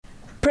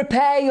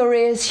Prepare your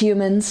ears,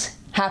 humans.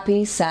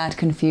 Happy, Sad,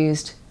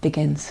 Confused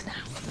begins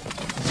now.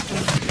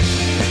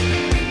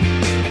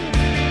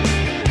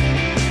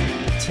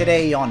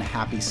 Today on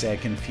Happy, Sad,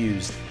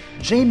 Confused,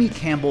 Jamie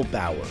Campbell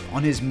Bower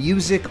on his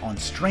music on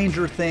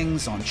Stranger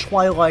Things, on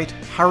Twilight,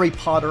 Harry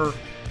Potter,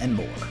 and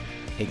more.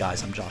 Hey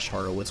guys, I'm Josh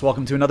Horowitz.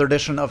 Welcome to another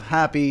edition of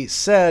Happy,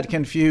 Sad,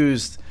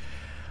 Confused.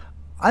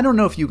 I don't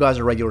know if you guys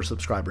are regular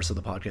subscribers to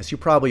the podcast. You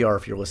probably are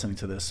if you're listening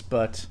to this,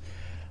 but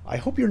I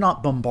hope you're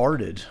not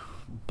bombarded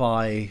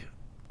by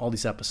all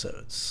these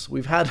episodes.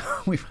 We've had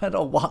a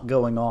lot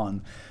going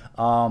on.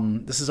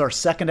 This is our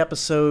second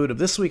episode of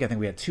this week. I think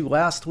we had two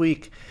last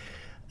week.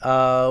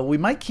 We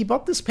might keep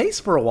up this pace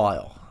for a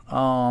while.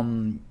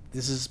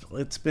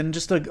 It's been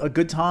just a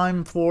good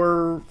time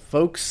for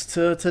folks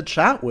to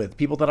chat with,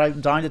 people that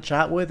I'm dying to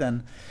chat with,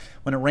 and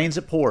when it rains,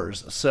 it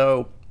pours.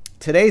 So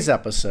today's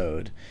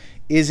episode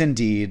is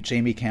indeed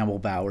Jamie Campbell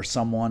Bower,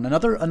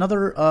 another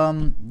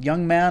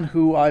young man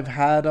who I've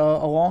had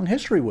a long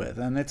history with.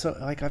 And it's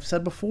like I've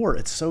said before,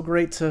 it's so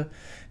great to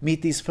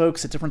meet these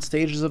folks at different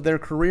stages of their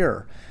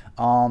career.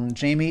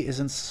 Jamie is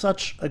in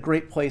such a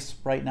great place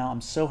right now. I'm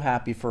so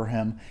happy for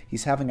him.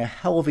 He's having a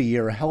hell of a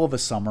year, a hell of a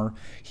summer.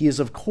 He is,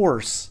 of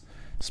course,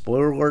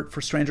 spoiler alert for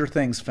Stranger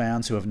Things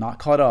fans who have not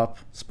caught up,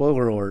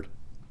 spoiler alert,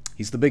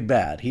 he's the big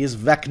bad. He is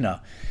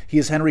Vecna. He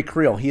is Henry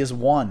Creel. He has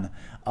won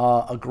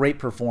a great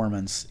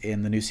performance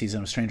in the new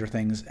season of Stranger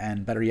Things,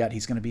 and better yet,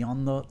 he's going to be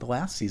on the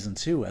last season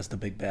too as the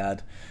big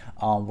bad.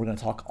 We're going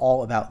to talk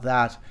all about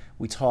that.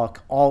 We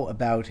talk all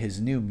about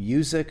his new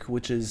music,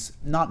 which is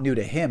not new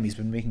to him. He's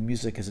been making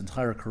music his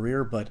entire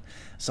career, but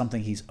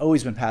something he's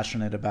always been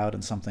passionate about,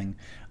 and something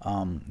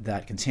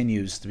that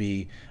continues to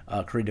be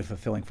creative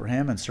fulfilling for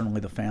him, and certainly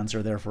the fans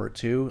are there for it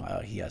too.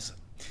 He has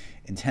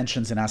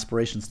intentions and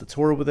aspirations to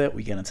tour with it.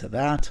 We get into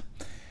that.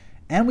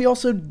 And we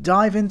also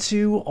dive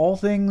into all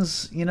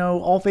things,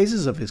 all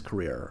phases of his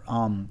career.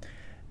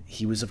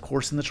 He was, of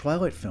course, in the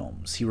Twilight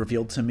films. He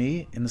revealed to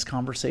me in this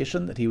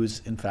conversation that he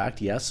was, in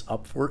fact, yes,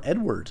 up for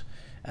Edward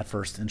at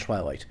first in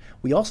Twilight.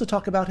 We also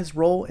talk about his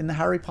role in the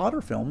Harry Potter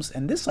films,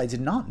 and this I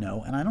did not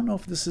know, and I don't know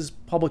if this is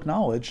public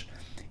knowledge.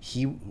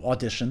 He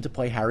auditioned to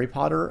play Harry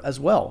Potter as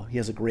well. He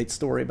has a great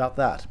story about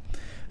that.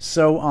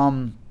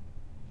 So,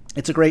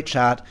 it's a great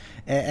chat,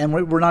 and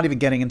we're not even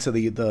getting into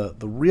the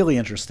really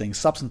interesting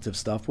substantive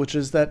stuff, which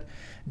is that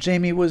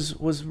Jamie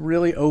was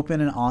really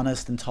open and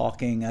honest and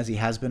talking, as he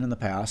has been in the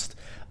past,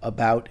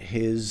 about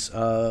his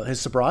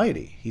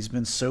sobriety. He's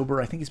been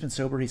sober. I think he's been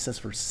sober, he says,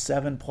 for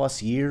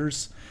 7+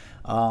 years.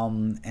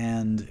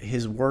 And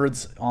his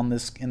words in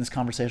this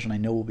conversation I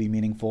know will be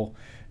meaningful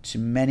to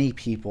many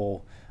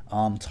people,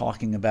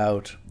 talking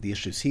about the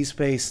issues he's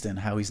faced and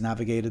how he's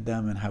navigated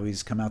them and how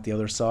he's come out the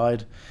other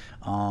side.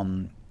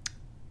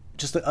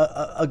 Just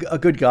a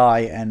good guy,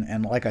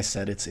 and like I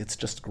said, it's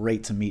just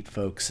great to meet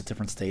folks at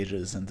different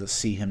stages and to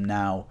see him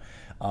now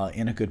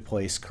in a good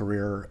place,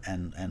 career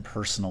and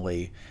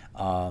personally,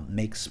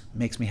 makes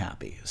me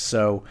happy.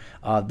 So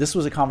this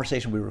was a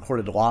conversation we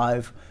recorded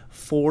live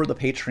for the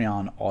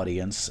Patreon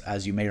audience.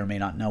 As you may or may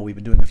not know, we've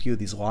been doing a few of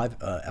these live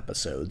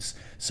episodes.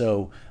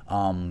 So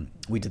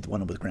we did the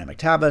one with Graham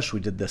McTavish,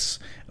 we did this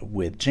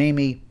with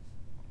Jamie.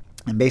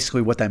 And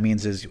basically what that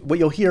means is what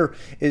you'll hear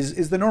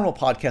is the normal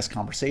podcast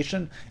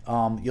conversation.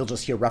 You'll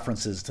just hear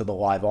references to the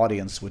live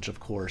audience, which, of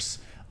course,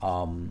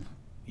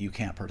 you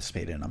can't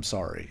participate in. I'm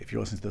sorry if you're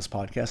listening to this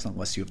podcast,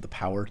 unless you have the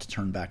power to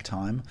turn back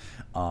time.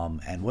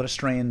 And what a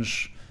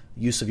strange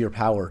use of your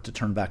power to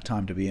turn back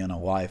time to be in a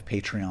live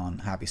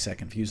Patreon Happy, Sad,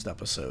 Confused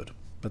episode.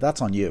 But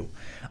that's on you.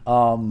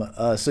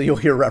 So you'll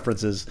hear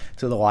references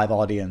to the live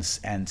audience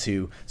and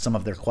to some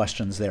of their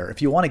questions there.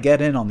 If you want to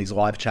get in on these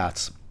live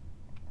chats,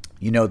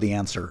 you know the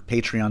answer.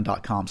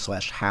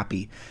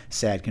 Patreon.com/happy,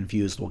 sad,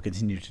 confused. We'll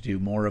continue to do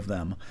more of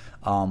them.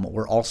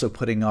 We're also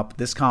putting up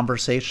this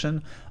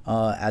conversation,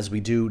 as we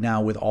do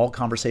now with all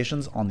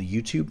conversations, on the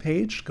YouTube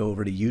page. Go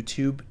over to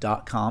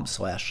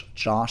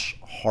youtube.com/Josh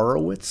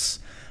Horowitz.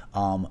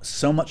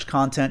 So much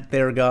content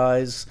there,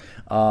 guys.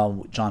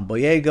 John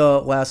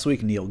Boyega last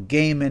week, Neil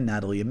Gaiman,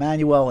 Natalie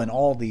Emanuel, and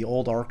all the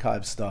old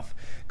archive stuff.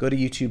 Go to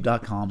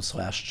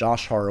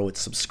youtube.com/Josh Horowitz,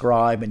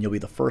 subscribe, and you'll be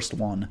the first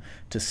one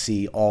to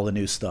see all the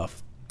new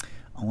stuff,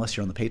 unless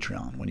you're on the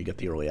Patreon when you get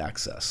the early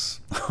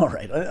access. All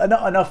right,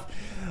 enough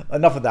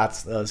of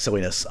that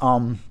silliness.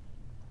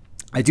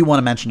 I do want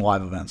to mention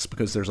live events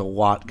because there's a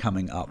lot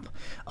coming up.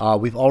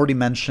 We've already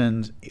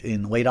mentioned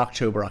in late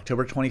October,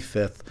 October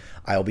 25th,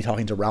 I will be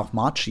talking to Ralph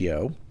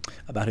Macchio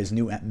about his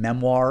new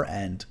memoir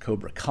and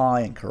Cobra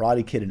Kai and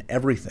Karate Kid and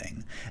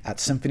everything at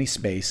Symphony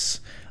Space,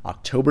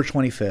 October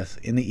 25th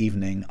in the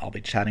evening. I'll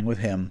be chatting with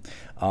him.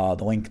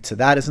 The link to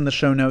that is in the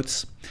show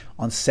notes.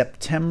 On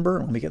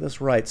September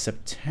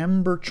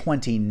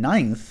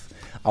 29th,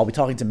 I'll be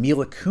talking to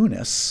Mila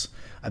Kunis.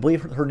 I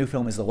believe her new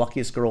film is The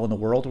Luckiest Girl in the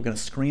World. We're going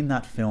to screen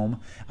that film.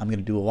 I'm going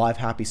to do a live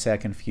Happy,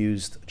 Sad,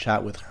 Confused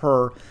chat with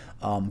her.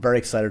 Very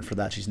excited for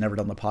that. She's never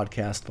done the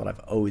podcast, but I've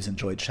always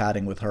enjoyed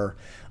chatting with her.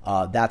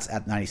 That's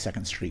at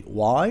 92nd Street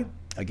Y.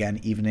 Again,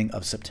 evening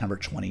of September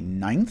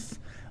 29th.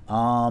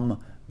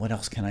 what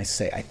else can I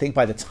say? I think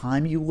by the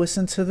time you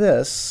listen to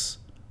this,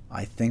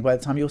 I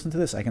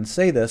can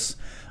say this.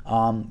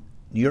 New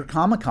York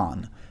Comic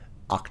Con,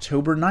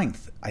 October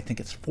 9th, I think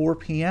it's 4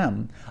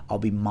 p.m. I'll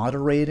be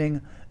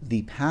moderating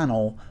the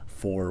panel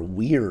for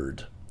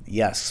Weird.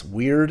 Yes,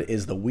 Weird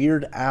is the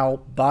Weird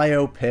Al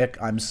biopic.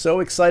 I'm so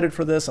excited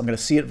for this. I'm going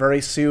to see it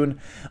very soon.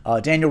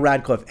 Daniel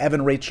Radcliffe,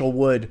 Evan Rachel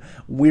Wood,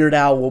 Weird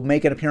Al will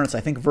make an appearance, I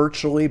think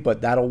virtually,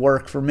 but that'll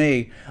work for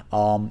me.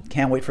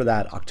 Can't wait for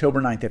that.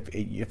 October 9th,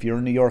 if you're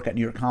in New York at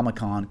New York Comic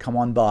Con, come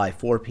on by.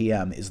 4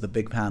 p.m. is the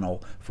big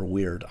panel for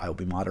Weird. I will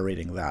be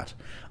moderating that.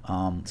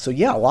 So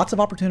yeah, lots of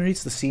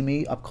opportunities to see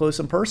me up close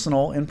and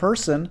personal in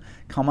person.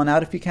 Come on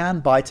out if you can.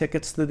 Buy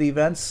tickets to the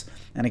events.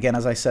 And again,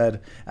 as I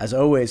said, as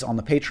always, on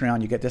the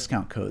Patreon, you get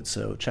discount codes.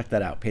 So check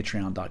that out,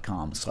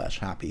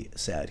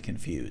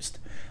 patreon.com/happysadconfused.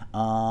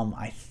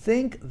 I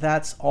think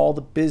that's all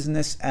the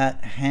business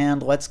at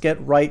hand. Let's get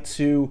right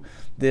to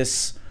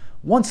this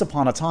Once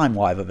Upon a Time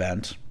live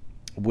event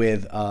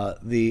with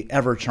the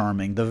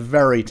ever-charming, the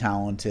very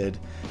talented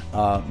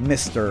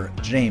Mr.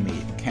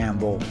 Jamie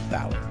Campbell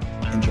Bower.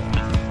 Enjoy.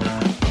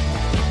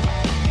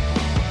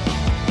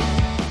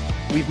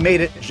 We've made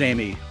it,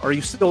 Jamie. Are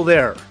you still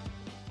there?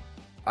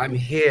 I'm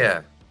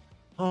here.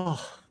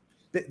 Oh,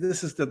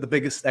 this is the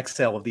biggest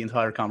exhale of the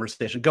entire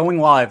conversation. Going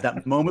live,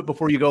 that moment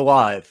before you go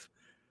live,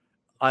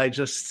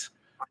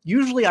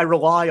 usually I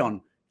rely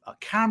on a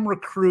camera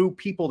crew,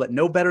 people that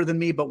know better than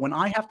me, but when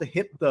I have to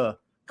hit the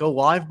go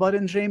live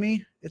button,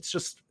 Jamie, it's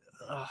just,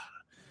 I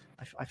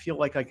feel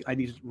like I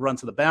need to run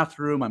to the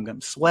bathroom. I'm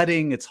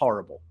sweating. It's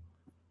horrible.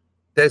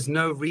 There's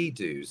no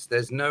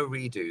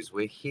redos.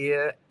 We're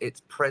here.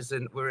 It's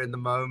present. We're in the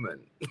moment.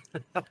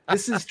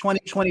 This is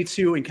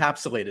 2022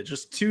 encapsulated.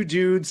 Just two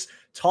dudes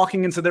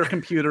talking into their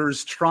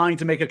computers, trying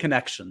to make a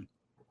connection.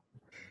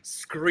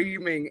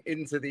 Screaming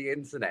into the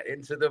internet,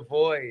 into the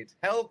void.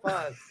 Help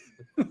us.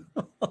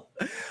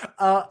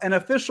 An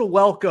official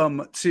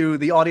welcome to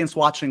the audience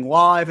watching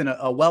live, and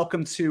a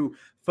welcome to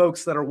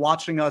folks that are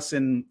watching us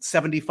in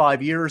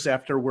 75 years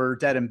after we're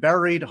dead and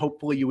buried.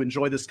 Hopefully you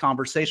enjoy this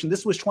conversation.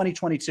 This was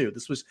 2022.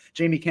 This was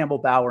Jamie Campbell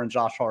Bower and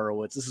Josh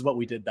Horowitz. This is what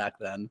we did back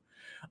then.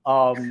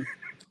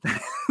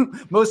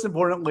 Most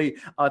importantly,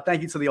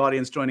 thank you to the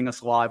audience joining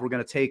us live. We're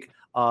going to take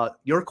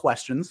your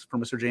questions for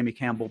Mr. Jamie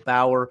Campbell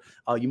Bower.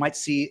 You might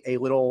see a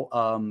little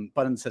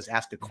button that says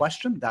ask a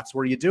question. That's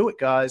where you do it,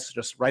 guys.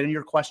 Just write in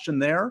your question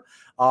there.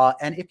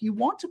 And if you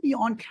want to be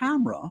on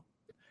camera,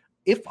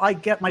 if I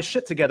get my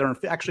shit together and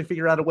actually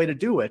figure out a way to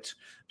do it,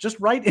 just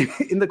write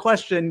in the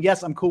question,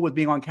 yes, I'm cool with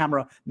being on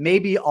camera.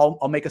 Maybe I'll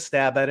make a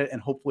stab at it,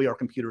 and hopefully our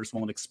computers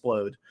won't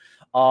explode.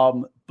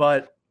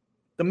 But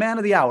the man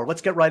of the hour,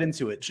 let's get right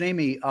into it.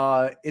 Jamie,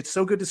 it's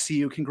so good to see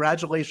you.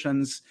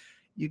 Congratulations.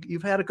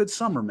 You've had a good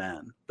summer,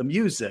 man. The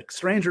music,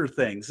 Stranger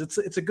Things.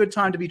 It's a good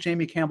time to be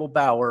Jamie Campbell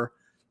Bower.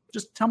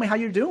 Just tell me how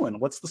you're doing.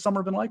 What's the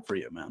summer been like for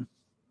you, man?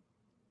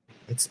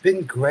 It's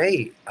been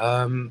great.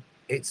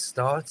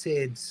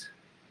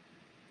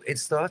 It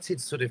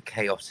started sort of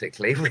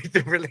chaotically with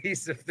the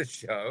release of the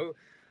show.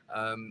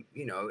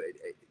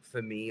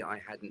 For me, I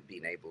hadn't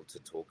been able to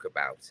talk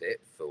about it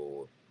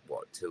for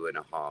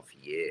 2.5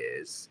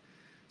 years.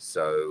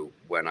 So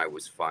when I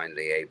was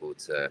finally able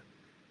to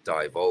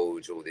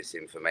divulge all this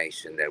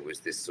information, there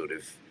was this sort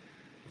of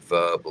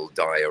verbal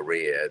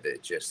diarrhea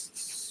that just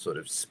sort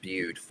of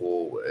spewed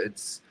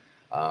forwards.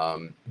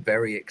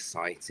 Very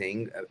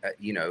exciting,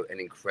 an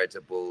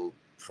incredible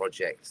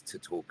project to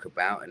talk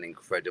about, an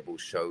incredible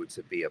show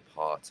to be a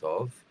part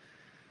of.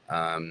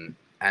 And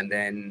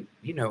then,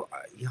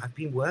 I've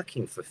been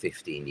working for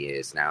 15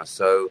 years now,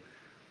 so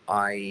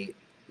I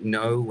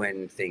know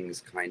when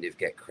things kind of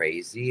get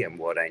crazy and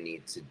what I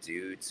need to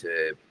do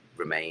to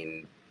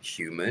remain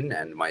human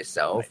and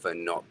myself, right,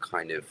 and not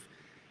kind of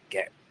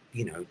get,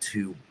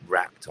 too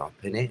wrapped up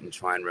in it and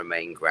try and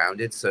remain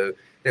grounded. So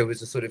there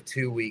was a sort of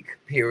 2-week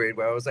period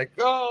where I was like,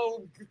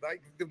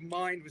 the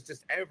mind was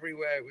just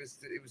everywhere.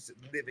 It was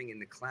living in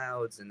the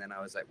clouds. And then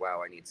I was like,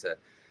 wow, I need to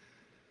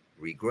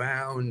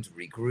reground,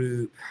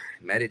 regroup,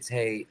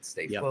 meditate,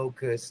 stay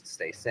focused,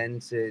 stay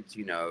centered,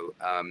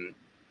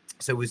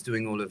 So I was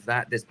doing all of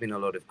that. There's been a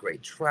lot of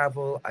great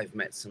travel. I've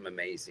met some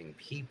amazing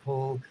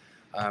people.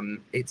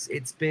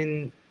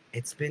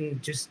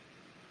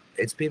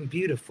 It's been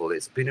beautiful.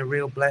 It's been a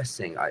real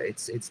blessing.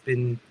 It's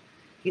been,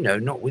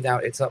 not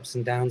without its ups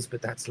and downs,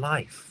 but that's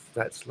life.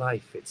 It's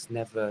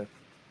never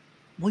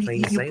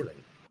plain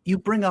sailing. You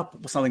bring up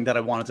something that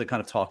I wanted to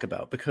kind of talk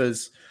about,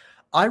 because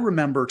I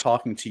remember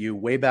talking to you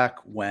way back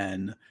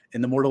when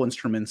in the Mortal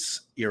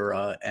Instruments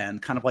era,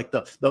 and kind of like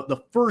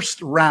the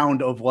first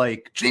round of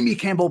like Jamie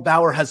Campbell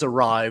Bower has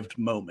arrived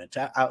moment,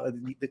 a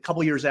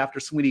couple years after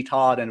Sweeney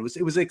Todd, and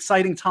it was an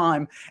exciting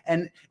time.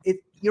 And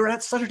you're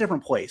at such a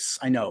different place,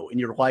 I know, in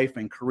your life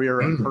and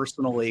career and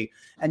personally.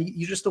 And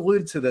you just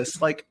alluded to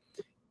this, like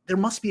there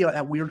must be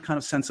a weird kind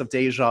of sense of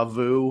deja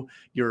vu.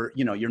 You're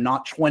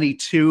not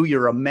 22,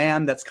 you're a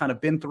man that's kind of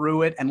been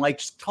through it. And like,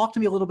 just talk to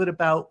me a little bit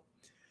about,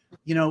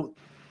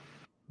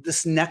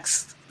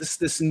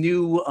 this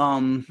new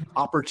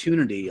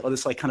opportunity, or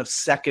this like kind of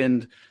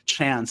second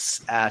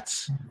chance at,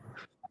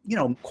 you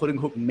know, quote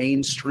unquote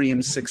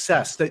mainstream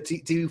success. Do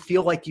you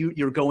feel like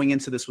you're going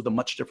into this with a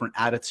much different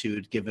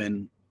attitude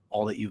given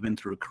all that you've been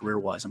through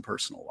career-wise and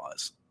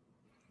personal-wise?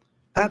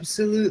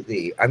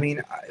 Absolutely. I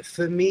mean,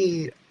 for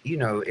me, you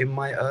know, in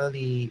my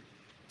early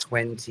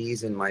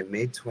 20s and my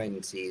mid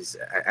 20s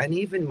and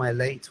even my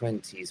late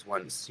 20s,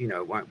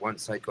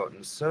 once I'd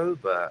gotten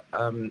sober,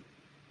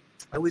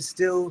 I was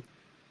still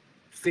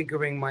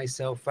figuring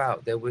myself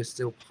out. There were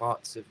still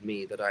parts of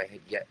me that I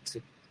had yet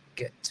to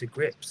get to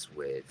grips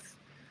with.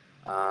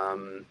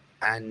 And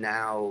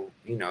now,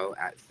 you know,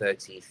 at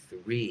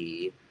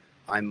 33,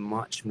 I'm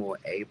much more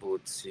able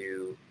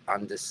to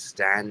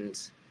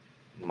understand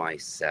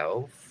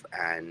myself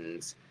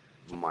and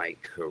my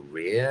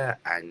career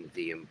and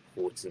the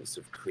importance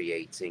of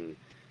creating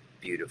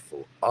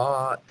beautiful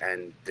art,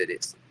 and that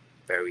it's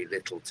very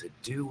little to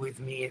do with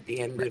me at the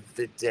end of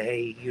the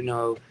day. You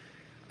know,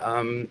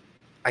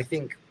 I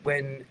think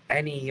when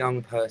any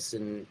young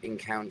person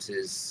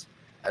encounters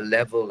a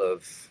level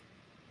of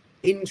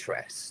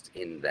interest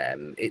in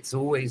them, it's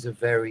always a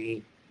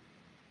very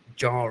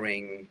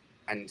jarring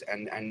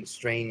and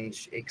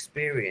strange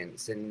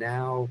experience. And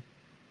now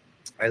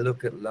I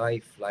look at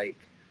life like,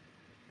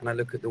 and I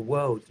look at the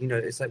world, you know,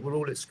 it's like we're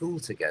all at school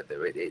together.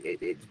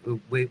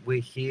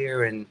 We're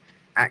here, and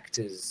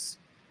actors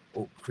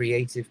or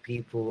creative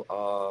people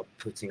are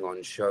putting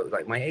on shows.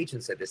 Like my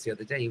agent said this the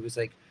other day. He was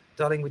like,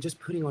 darling, we're just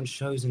putting on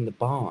shows in the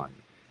barn,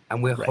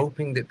 and we're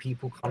hoping that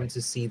people come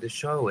to see the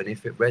show. And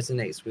if it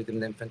resonates with them,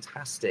 then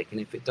fantastic.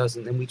 And if it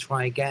doesn't, then we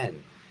try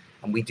again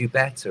and we do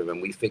better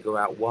and we figure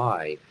out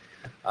why.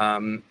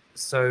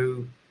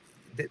 So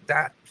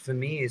that for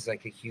me is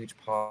like a huge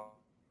part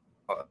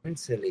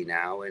mentally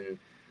now.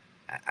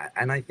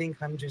 And I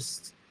think I'm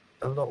just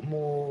a lot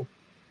more,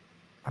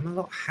 I'm a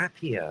lot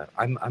happier.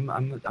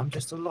 I'm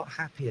just a lot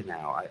happier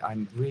now.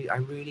 I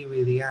really,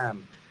 really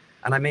am.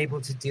 And I'm able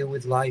to deal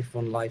with life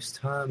on life's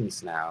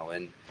terms now,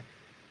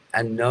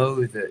 and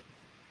know that,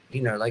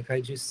 you know, like I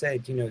just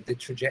said, you know, the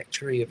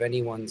trajectory of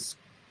anyone's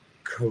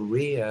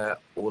career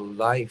or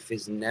life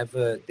is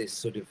never this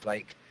sort of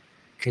like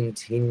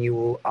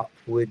continual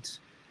upward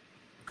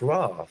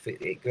graph.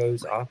 It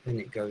goes up and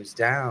it goes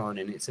down,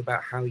 and it's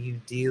about how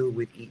you deal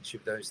with each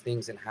of those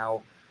things and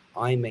how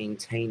I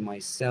maintain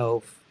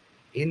myself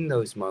in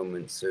those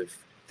moments of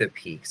the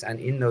peaks and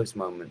in those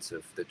moments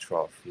of the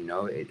trough. You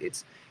know,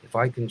 it's if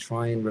I can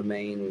try and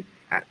remain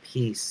at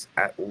peace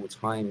at all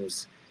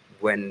times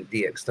when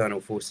the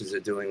external forces are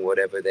doing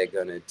whatever they're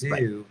going to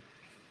do,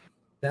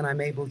 then I'm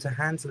able to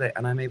handle it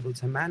and I'm able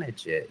to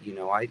manage it. You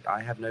know, I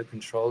have no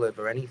control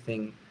over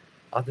anything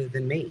other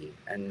than me,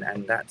 and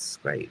that's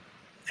great.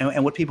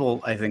 And what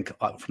people, I think,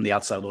 from the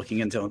outside looking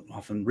in, don't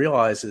often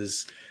realize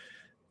is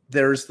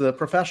there's the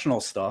professional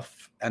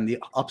stuff and the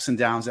ups and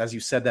downs, as you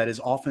said, that is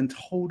often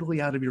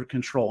totally out of your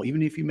control.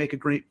 Even if you make a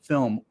great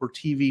film or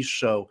TV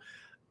show,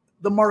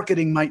 the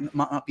marketing might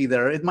not be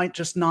there. It might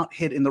just not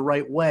hit in the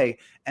right way.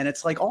 And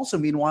it's like, also,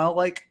 meanwhile,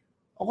 like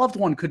a loved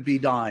one could be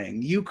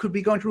dying. You could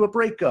be going through a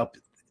breakup.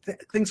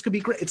 Things could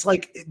be great. It's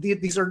like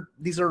these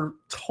are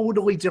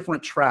totally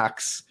different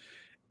tracks.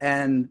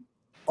 And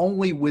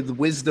only with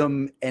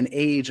wisdom and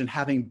age and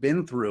having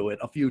been through it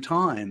a few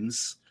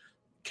times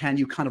can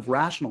you kind of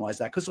rationalize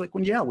that. Because like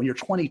when you're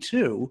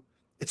 22,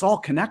 it's all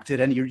connected,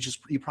 and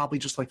you probably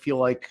just like feel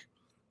like,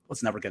 well,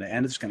 it's never going to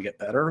end. It's going to get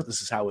better.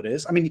 This is how it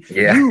is. I mean,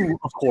 you,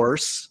 of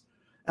course,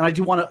 and I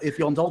do want to, if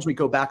you'll indulge me,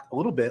 go back a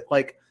little bit.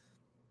 Like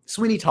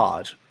Sweeney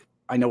Todd,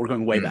 I know we're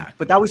going way back,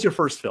 but that was your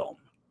first film.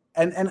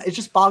 And it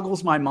just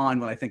boggles my mind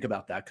when I think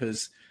about that,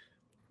 because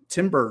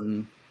Tim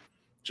Burton,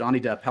 Johnny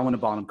Depp, Helena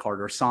Bonham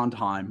Carter,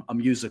 Sondheim, a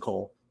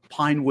musical,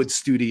 Pinewood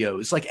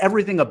Studios, like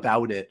everything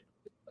about it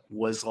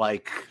was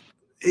like,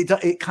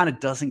 it kind of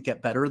doesn't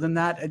get better than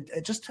that.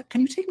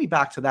 Can you take me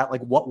back to that?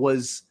 Like what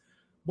was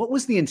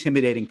the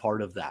intimidating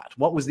part of that?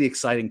 What was the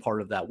exciting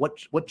part of that?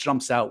 What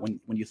jumps out when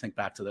you think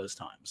back to those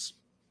times?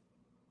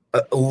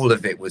 All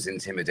of it was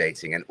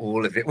intimidating and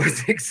all of it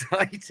was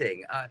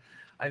exciting.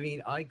 I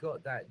mean, I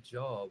got that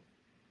job.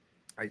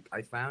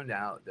 I found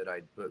out that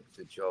I'd booked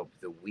the job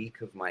the week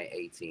of my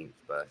 18th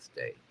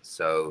birthday.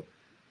 So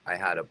I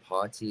had a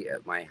party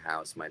at my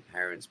house. My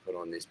parents put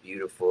on this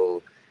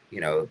beautiful,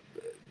 you know,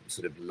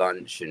 sort of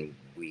lunch, and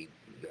we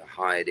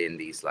hired in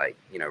these like,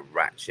 you know,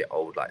 ratchet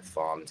old like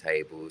farm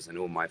tables, and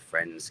all my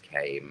friends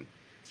came.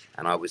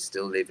 And I was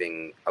still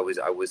living, I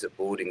was at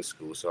boarding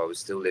school, so I was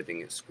still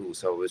living at school.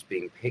 So I was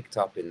being picked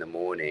up in the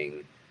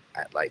morning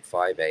at like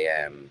 5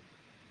 a.m.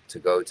 to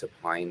go to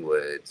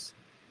Pinewood,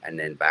 and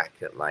then back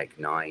at like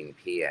 9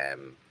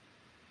 p.m.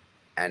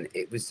 And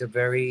it was a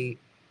very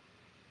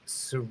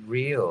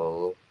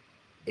surreal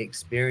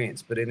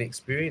experience, but an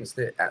experience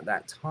that at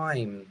that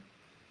time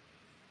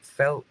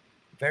felt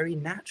very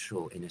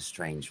natural in a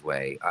strange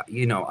way.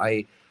 You know,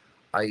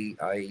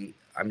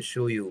 I'm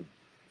sure you'll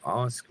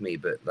ask me,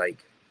 but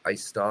like I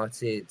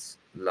started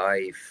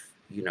life,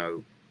 you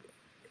know,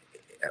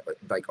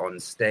 like on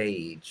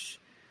stage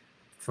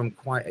from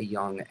quite a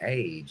young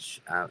age,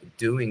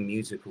 doing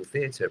musical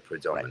theatre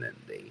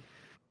predominantly. Right.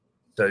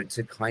 So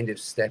to kind of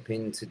step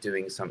into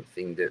doing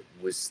something that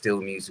was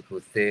still musical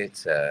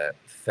theatre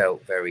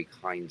felt very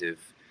kind of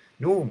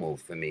normal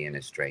for me in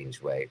a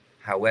strange way.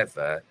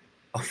 However,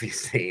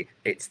 obviously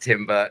it's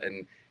Tim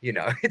Burton, you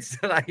know,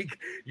 it's like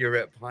you're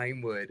at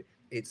Pinewood.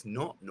 It's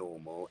not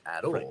normal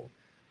at all.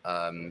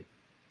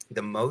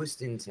 The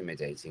most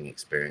intimidating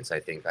experience I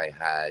think I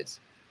had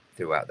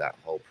throughout that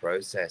whole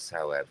process,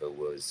 however,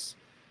 was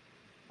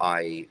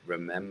I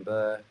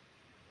remember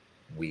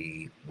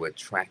we were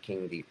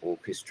tracking the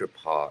orchestra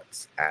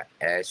parts at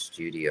Air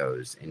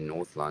Studios in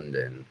North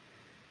London,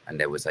 and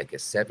there was like a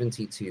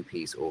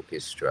 72-piece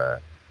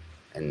orchestra,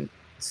 and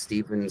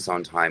Stephen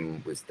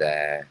Sondheim was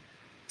there,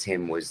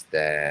 Tim was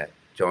there,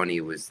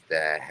 Johnny was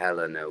there,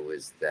 Helena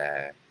was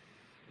there,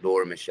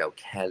 Laura Michelle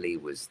Kelly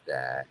was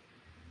there.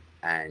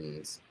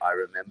 And I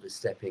remember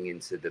stepping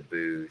into the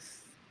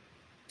booth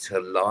to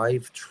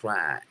live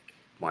track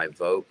my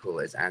vocal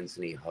as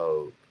Anthony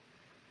Hope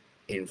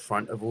in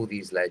front of all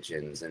these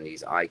legends and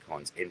these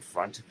icons, in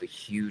front of a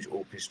huge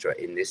orchestra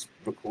in this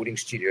recording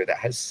studio that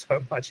has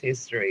so much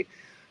history.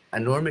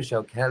 And Laura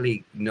Michelle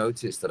Kelly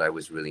noticed that I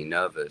was really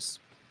nervous.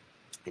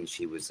 And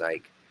she was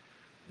like,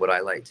 what I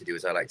like to do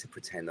is I like to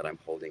pretend that I'm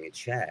holding a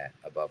chair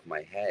above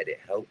my head. It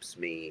helps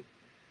me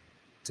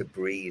to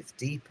breathe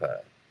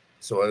deeper.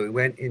 So I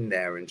went in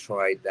there and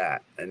tried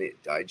that, and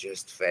I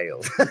just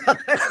failed.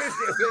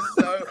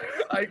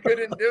 I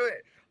couldn't do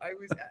it.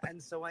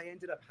 And so I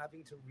ended up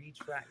having to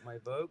retrack my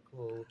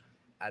vocal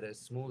at a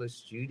smaller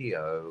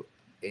studio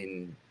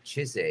in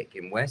Chiswick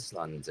in West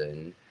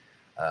London,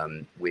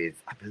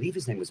 with, I believe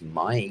his name was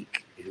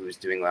Mike, who was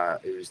doing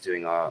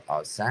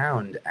our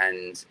sound,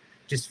 and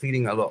just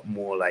feeling a lot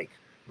more like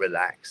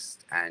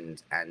relaxed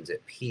and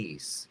at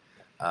peace.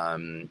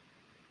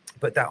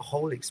 But that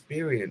whole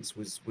experience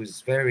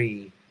was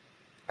very,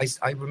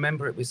 I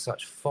remember it with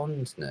such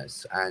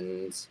fondness,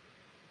 and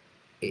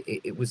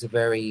it was a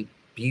very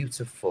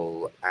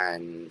beautiful,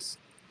 and,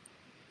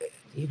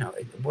 you know,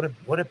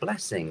 what a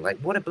blessing, like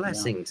what a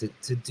blessing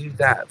to do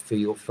that for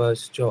your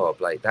first job.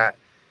 Like that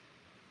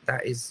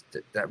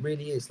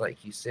really is,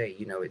 like you say,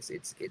 you know,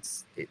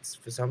 it's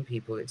for some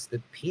people, it's the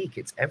peak,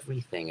 it's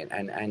everything.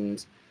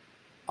 And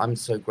I'm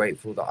so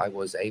grateful that I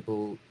was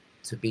able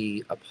to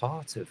be a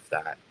part of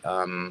that.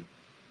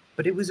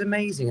 But it was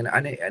amazing.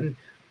 And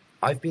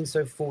I've been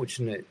so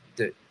fortunate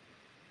that,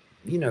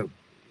 you know,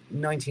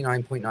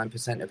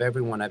 99.9% of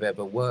everyone I've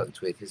ever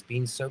worked with has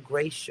been so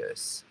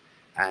gracious.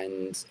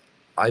 And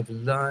I've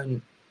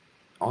learned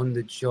on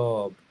the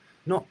job,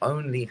 not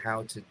only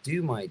how to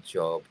do my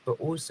job, but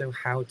also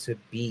how to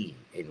be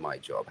in my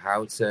job,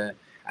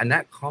 and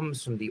that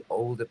comes from the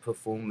older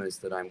performers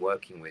that I'm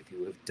working with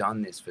who have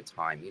done this for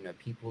time. You know,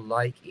 people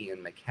like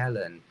Ian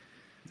McKellen,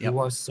 who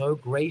are so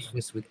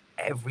gracious with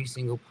every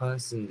single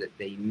person that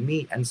they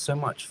meet, and so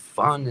much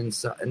fun and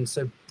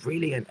so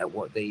brilliant at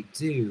what they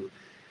do.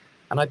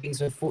 And I've been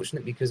so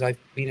fortunate because I've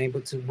been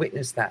able to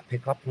witness that,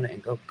 pick up on it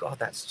and go, God,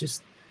 that's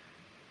just,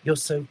 you're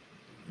so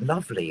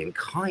lovely and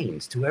kind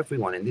to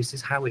everyone. And this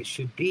is how it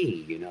should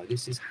be. You know,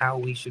 this is how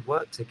we should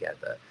work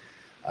together.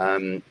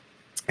 And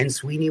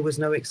Sweeney was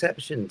no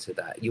exception to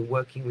that. You're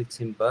working with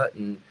Tim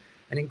Burton,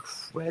 an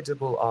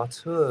incredible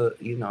auteur,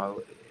 you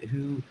know,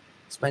 who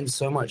spends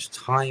so much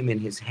time in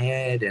his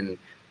head and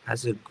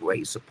has a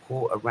great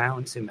support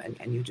around him.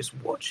 And you're just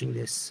watching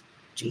this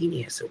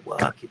genius at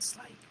work. It's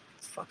like,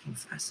 fucking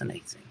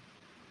fascinating.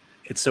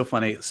 It's so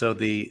funny. So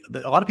a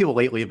lot of people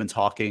lately have been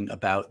talking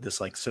about this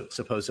like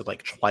supposed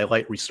like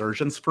Twilight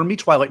resurgence. For me,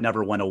 Twilight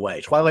never went away.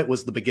 Twilight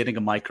was the beginning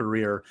of my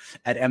career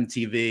at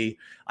MTV.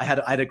 I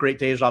had a great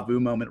deja vu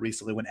moment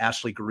recently when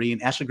Ashley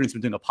Green's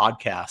been doing a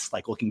podcast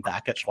like looking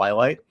back at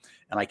Twilight,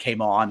 and I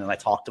came on and I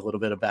talked a little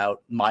bit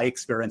about my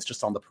experience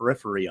just on the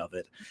periphery of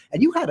it.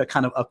 And you had a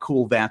kind of a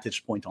cool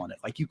vantage point on it.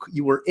 Like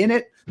you were in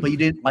it, but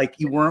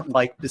you weren't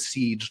like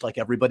besieged like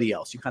everybody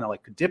else. You kind of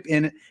like could dip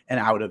in and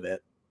out of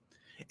it.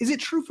 Is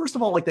it true, first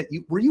of all, like that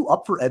were you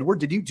up for Edward?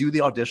 Did you do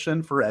the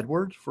audition for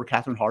Edward for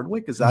Catherine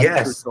Hardwicke? Is that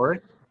a true story?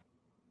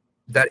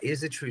 That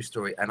is a true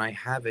story. And I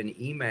have an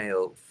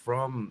email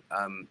from,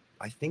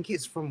 I think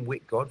it's from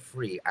Wick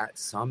Godfrey at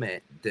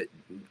Summit, that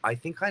I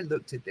think I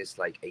looked at this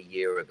like a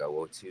year ago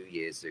or 2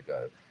 years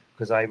ago,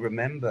 because I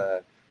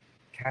remember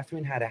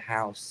Catherine had a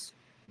house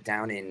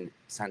down in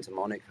Santa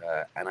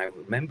Monica. And I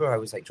remember I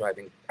was like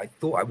I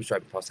thought I was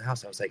driving past the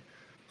house. I was like,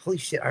 holy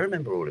shit, I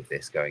remember all of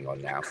this going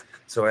on now.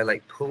 So I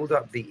like pulled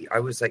up I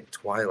was like,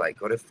 Twilight,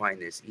 got to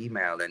find this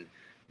email. And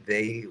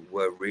they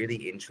were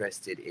really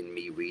interested in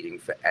me reading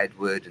for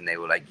Edward. And they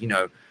were like, you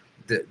know,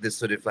 the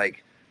sort of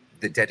like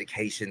the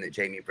dedication that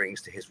Jamie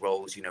brings to his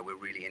roles, you know, we're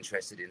really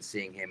interested in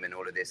seeing him and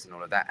all of this and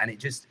all of that. And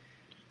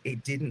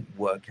it didn't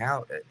work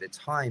out at the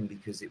time,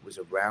 because it was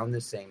around the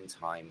same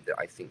time that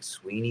I think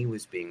Sweeney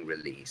was being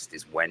released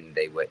is when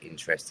they were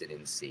interested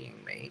in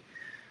seeing me.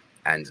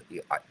 And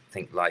I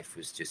think life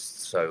was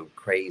just so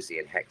crazy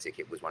and hectic.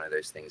 It was one of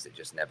those things that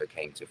just never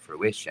came to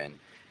fruition.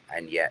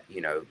 And yet,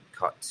 you know,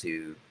 cut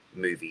to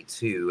movie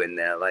 2, and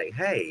they're like,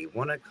 hey,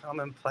 want to come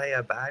and play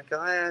a bad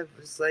guy? I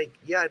was like,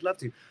 yeah, I'd love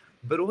to.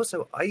 But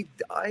also, I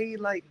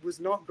like was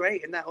not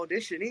great in that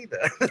audition either.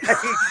 Like,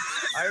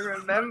 I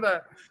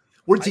remember.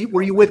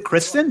 Were you with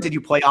Kristen? Did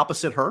you play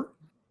opposite her?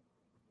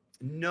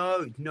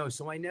 No.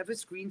 So I never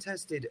screen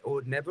tested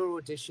or never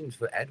auditioned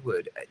for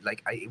Edward.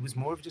 Like, it was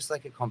more of just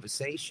like a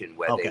conversation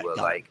where they were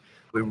like,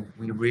 we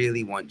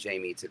really want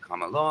Jamie to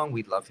come along.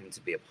 We'd love him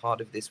to be a part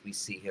of this. We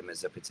see him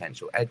as a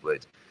potential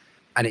Edward.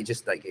 And it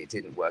just like, it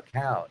didn't work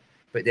out.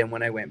 But then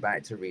when I went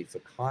back to read for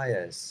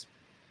Caius,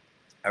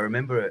 I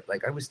remember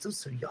like, I was still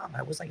so young.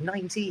 I was like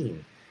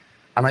 19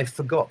 and I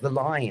forgot the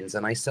lines.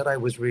 And I said, I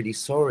was really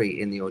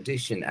sorry in the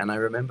audition. And I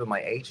remember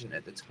my agent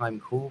at the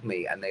time called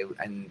me and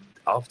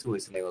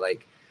afterwards, and they were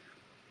like,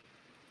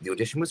 the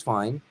audition was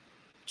fine.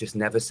 Just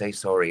never say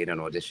sorry in an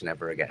audition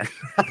ever again.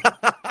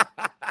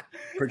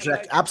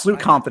 Project absolute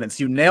confidence.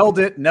 You nailed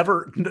it.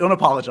 Don't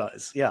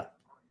apologize. Yeah.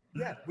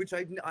 Yeah, which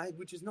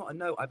is not a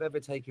note I've ever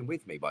taken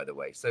with me, by the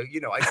way. So,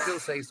 you know, I still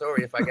say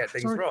sorry if I get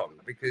things wrong,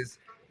 because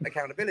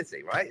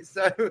accountability, right?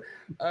 So,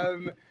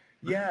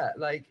 yeah,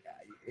 like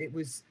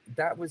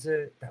that was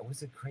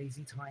a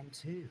crazy time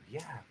too.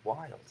 Yeah,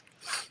 wild.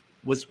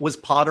 Was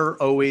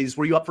Potter always?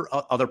 Were you up for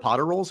other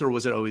Potter roles, or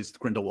was it always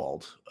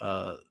Grindelwald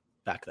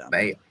back then?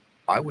 Mate,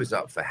 I was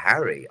up for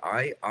Harry.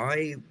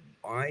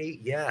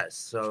 Yeah.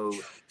 So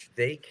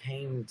they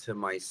came to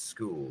my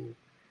school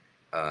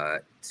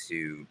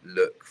to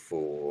look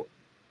for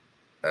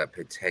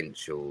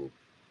potential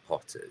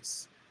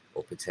Potters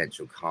or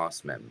potential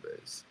cast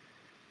members,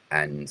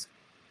 and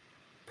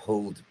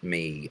pulled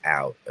me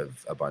out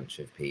of a bunch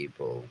of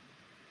people.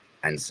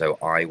 And so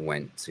I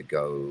went to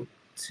go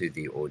to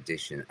the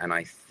audition. And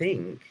I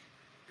think,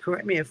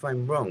 correct me if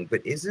I'm wrong,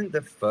 but isn't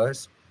the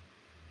first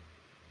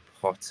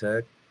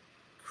Potter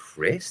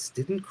Chris?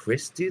 Didn't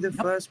Chris do the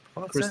first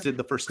Potter? Chris did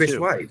the first Chris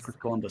two. White. Chris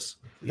Columbus.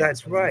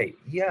 That's right.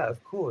 Yeah,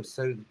 of course.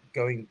 So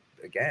going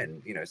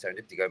again, you know,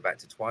 serendipity, going back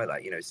to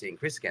Twilight, you know, seeing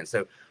Chris again.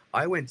 So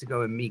I went to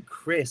go and meet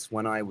Chris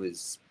when I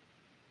was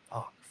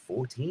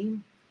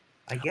 14,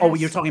 I guess. Oh,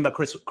 you're talking about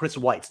Chris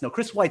Weitz. No,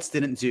 Chris Weitz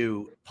didn't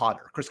do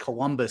Potter. Chris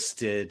Columbus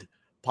did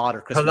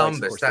Potter.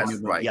 Columbus, that's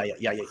right.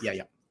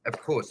 Yeah.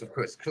 Of course.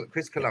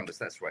 Chris Columbus,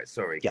 that's right.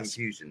 Sorry, yes.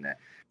 Confusion there.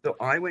 So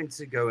I went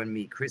to go and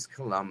meet Chris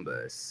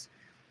Columbus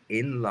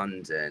in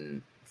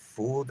London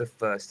for the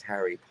first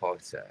Harry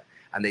Potter,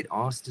 and they'd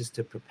asked us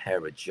to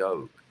prepare a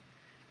joke.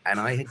 And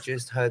I had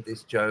just heard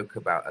this joke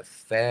about a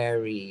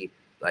fairy,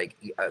 like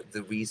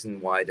the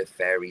reason why the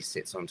fairy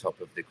sits on top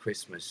of the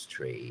Christmas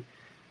tree.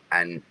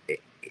 And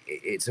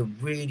it's a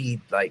really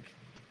like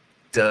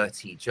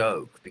dirty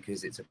joke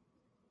because it's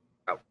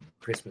about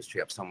Christmas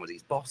tree up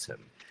somebody's bottom.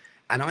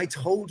 And I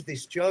told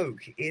this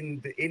joke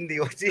in the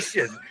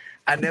audition,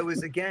 and there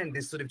was again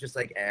this sort of just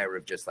like air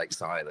of just like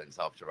silence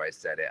after I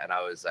said it, and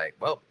I was like,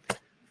 well,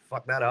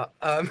 fuck that up.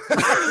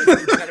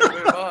 Better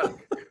move on.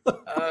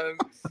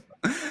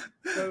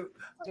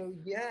 So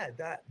yeah,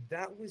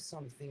 that was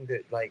something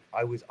that like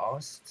I was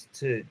asked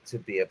to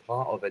be a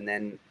part of, and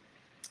then,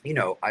 you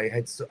know, I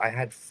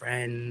had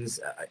friends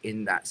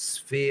in that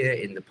sphere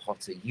in the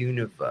Potter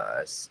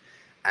universe.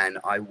 And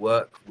I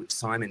work with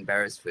Simon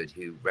Beresford,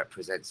 who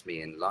represents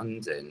me in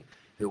London,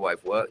 who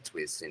I've worked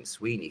with since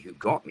Sweeney, who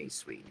got me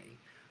Sweeney,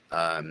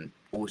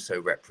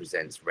 also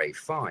represents Ralph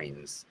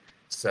Fiennes.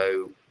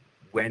 So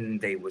when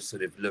they were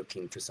sort of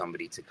looking for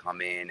somebody to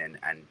come in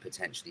and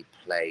potentially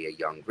play a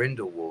young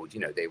Grindelwald, you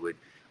know, they were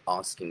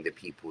asking the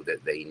people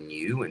that they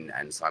knew.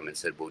 And Simon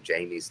said, well,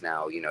 Jamie's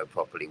now, you know,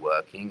 properly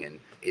working and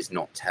is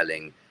not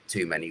telling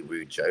too many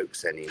rude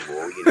jokes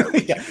anymore, you know.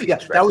 Yeah,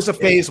 that was a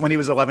phase when he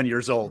was 11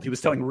 years old. He was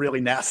telling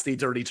really nasty,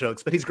 dirty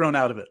jokes, but he's grown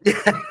out of it.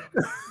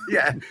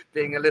 Yeah,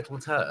 being a little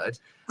turd.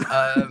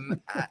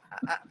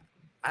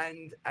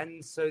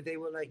 And so they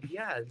were like,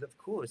 yeah, of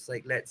course,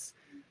 like let's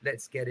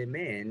get him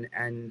in.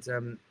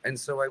 And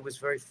so I was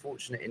very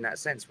fortunate in that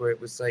sense, where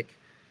it was like,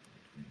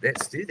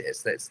 let's do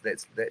this.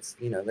 Let's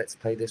you know, let's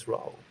play this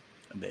role.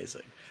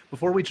 Amazing.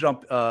 Before we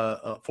jump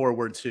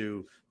forward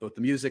to both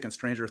the music and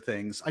Stranger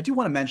Things, I do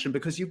want to mention,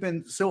 because you've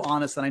been so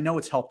honest, and I know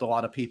it's helped a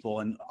lot of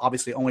people, and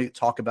obviously only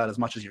talk about as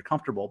much as you're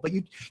comfortable, but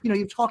you've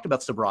talked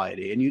about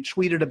sobriety and you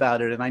tweeted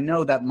about it. And I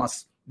know that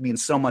must mean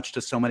so much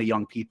to so many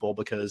young people,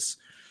 because,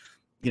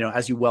 you know,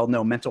 as you well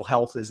know, mental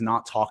health is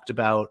not talked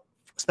about,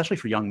 especially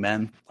for young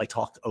men, like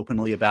talked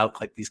openly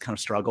about like these kind of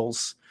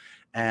struggles.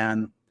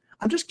 And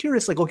I'm just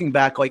curious, like looking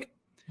back, like,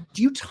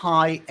 do you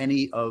tie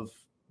any of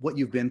what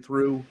you've been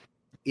through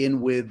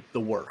in with the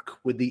work,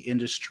 with the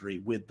industry,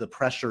 with the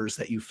pressures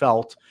that you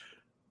felt?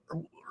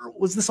 Or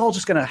was this all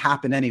just going to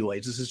happen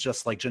anyways? This is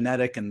just like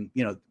genetic and,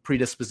 you know,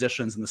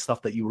 predispositions and the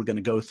stuff that you were going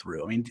to go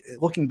through. I mean,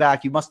 looking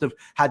back, you must have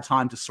had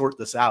time to sort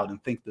this out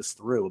and think this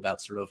through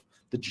about sort of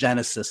the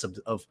genesis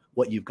of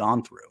what you've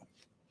gone through.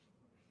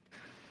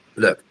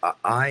 Look,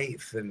 I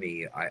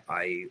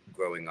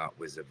growing up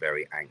was a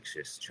very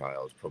anxious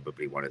child,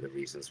 probably one of the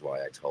reasons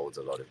why I told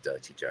a lot of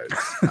dirty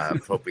jokes,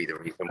 probably the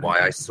reason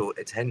why I sought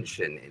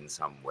attention in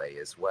some way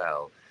as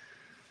well.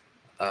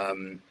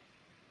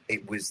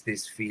 it was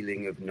this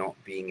feeling of not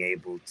being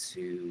able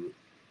to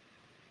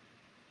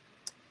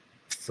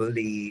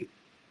fully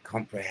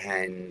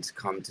comprehend,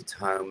 come to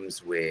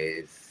terms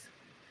with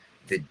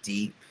the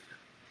deep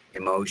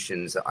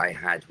emotions that I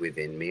had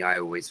within me. I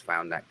always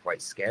found that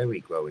quite scary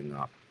growing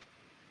up.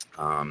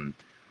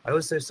 I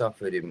also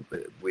suffered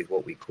with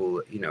what we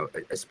call,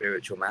 a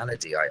spiritual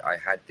malady. I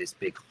had this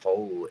big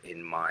hole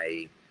in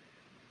my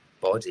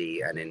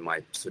body and in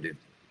my sort of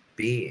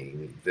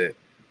being that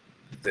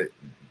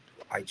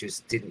I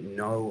just didn't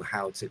know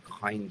how to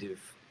kind of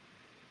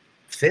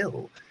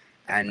fill.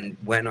 And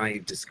when I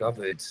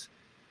discovered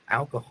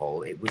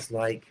alcohol, it was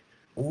like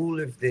all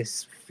of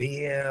this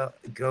fear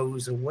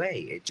goes away.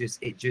 It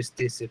just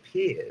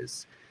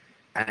disappears.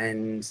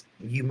 And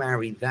you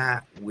marry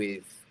that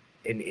with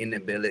an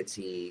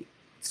inability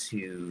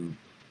to,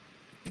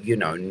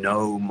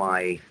 know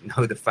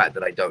the fact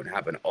that I don't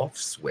have an off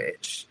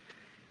switch.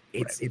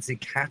 It's a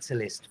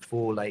catalyst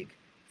for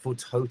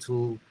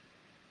total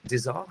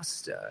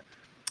disaster.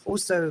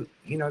 Also,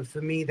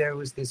 for me, there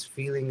was this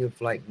feeling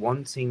of like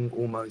wanting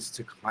almost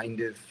to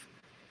kind of,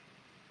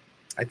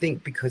 I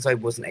think because I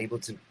wasn't able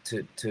to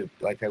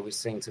like I was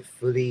saying, to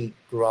fully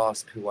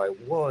grasp who I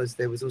was,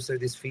 there was also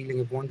this feeling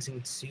of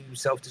wanting to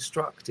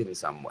self-destruct in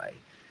some way.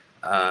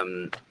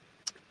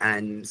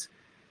 And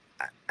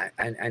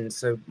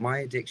so my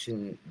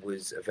addiction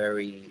was a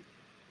very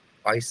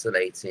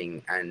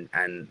isolating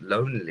and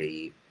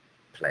lonely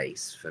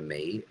place for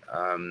me.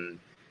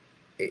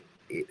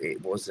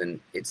 It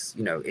wasn't,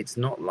 it's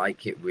not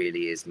like it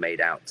really is made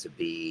out to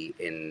be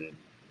in,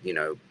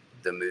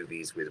 the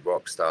movies with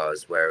rock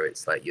stars where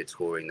it's like you're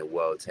touring the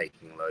world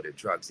taking a load of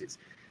drugs.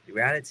 The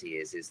reality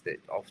is that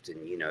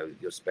often,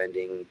 you're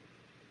spending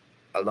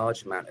a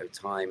large amount of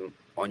time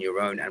on your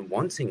own and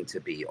wanting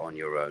to be on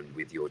your own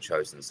with your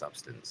chosen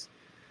substance.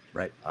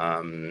 Right.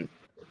 And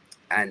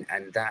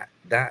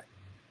that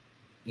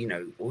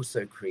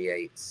also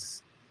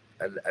creates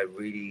a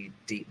really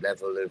deep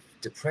level of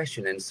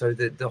depression. And so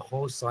the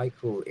whole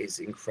cycle is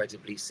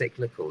incredibly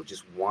cyclical.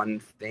 Just one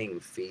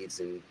thing feeds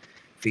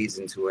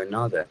into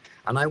another.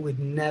 And I would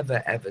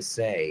never, ever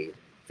say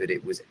that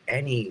it was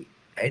any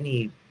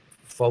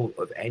fault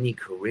of any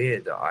career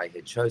that I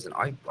had chosen.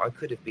 I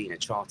could have been a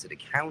chartered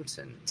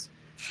accountant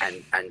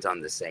and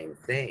done the same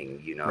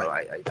thing.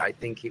 Right. I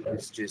think it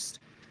was just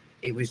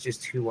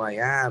who I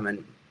am.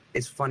 And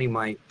it's funny,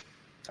 I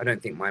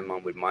don't think my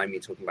mom would mind me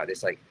talking about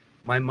this. Like,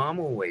 my mom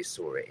always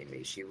saw it in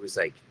me. She was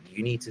like,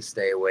 you need to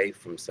stay away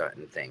from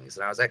certain things.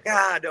 And I was like,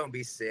 don't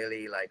be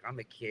silly. Like, I'm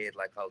a kid.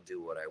 Like, I'll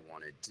do what I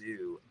want to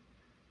do.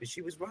 But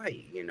she was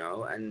right,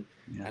 and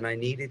I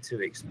needed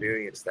to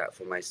experience that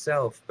for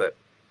myself. But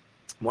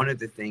one of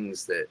the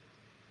things that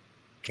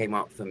came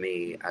up for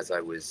me as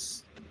I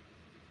was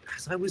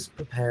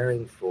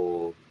preparing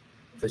for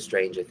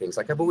Stranger Things,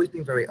 like I've always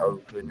been very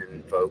open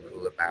and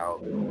vocal about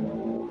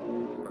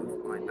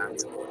both my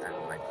mental and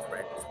my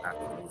friends'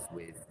 battles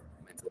with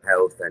mental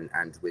health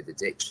and with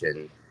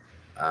addiction.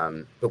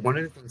 But one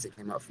of the things that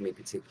came up for me,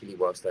 particularly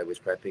whilst I was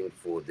prepping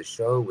for the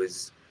show,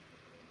 was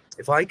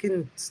if I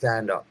can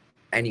stand up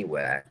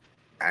anywhere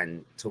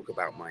and talk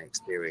about my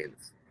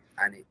experience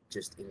and it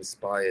just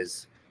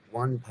inspires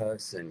one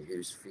person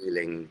who's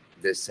feeling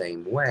the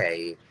same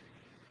way,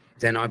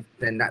 then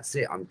that's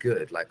it. I'm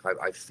good. Like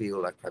I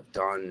feel like I've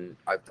done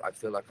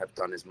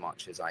as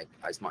much as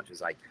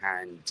I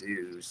can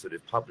do, sort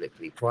of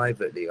publicly.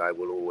 Privately, I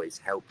will always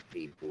help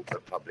people,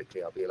 but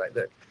publicly I'll be like,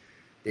 look,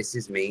 this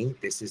is me.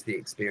 This is the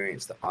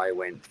experience that I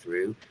went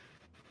through.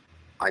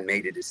 I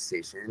made a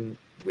decision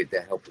with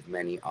the help of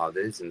many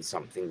others and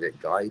something that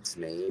guides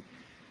me.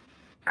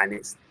 And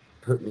it's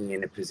put me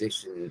in a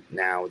position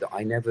now that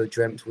I never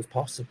dreamt was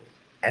possible,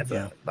 ever.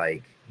 Yeah.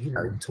 Like,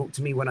 talk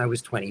to me when I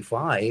was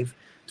 25,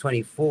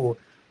 24.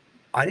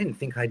 I didn't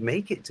think I'd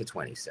make it to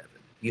 27.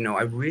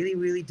 I really,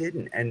 really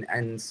didn't.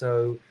 And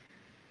so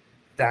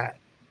that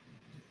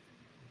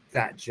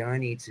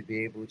journey, to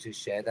be able to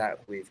share that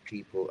with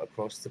people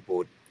across the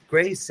board.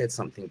 Grace said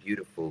something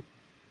beautiful.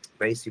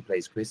 Grace, who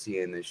plays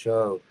Chrissy in the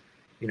show,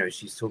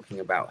 she's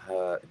talking about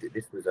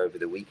this was over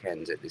the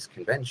weekend at this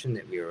convention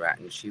that we were at,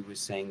 and she was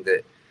saying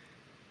that,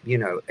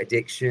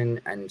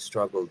 addiction and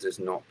struggle does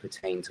not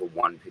pertain to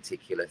one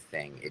particular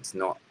thing. It's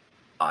not,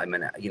 I'm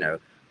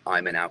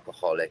an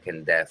alcoholic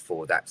and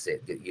therefore that's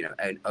it,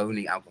 and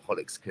only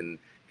alcoholics can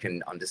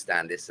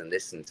understand this and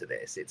listen to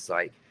this. It's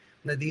like,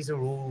 no, these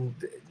are all,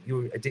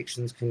 your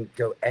addictions can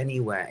go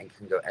anywhere and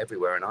can go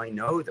everywhere. And I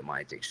know that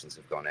my addictions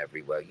have gone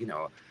everywhere.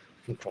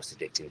 I can cross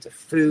addict into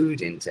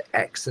food, into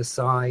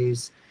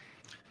exercise,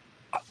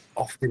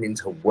 often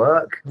into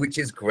work, which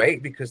is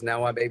great because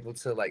now I'm able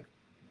to like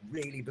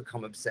really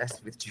become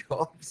obsessed with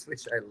jobs,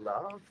 which I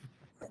love.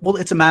 Well,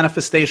 it's a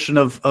manifestation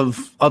of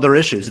other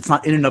issues. It's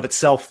not in and of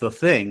itself the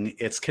thing.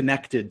 It's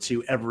connected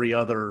to every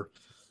other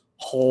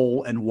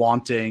hole and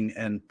wanting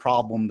and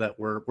problem that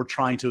we're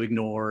trying to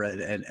ignore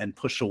and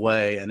push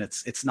away. And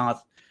it's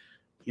not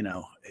you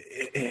know,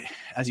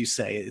 as you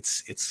say,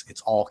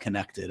 it's all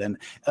connected. And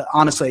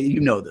honestly, you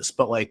know this,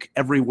 but like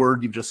every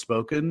word you've just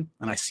spoken,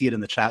 and I see it in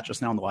the chat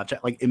just now in the live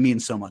chat, like it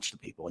means so much to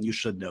people, and you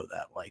should know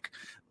that. Like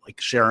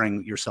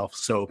sharing yourself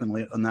so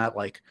openly on that,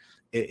 like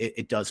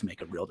it does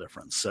make a real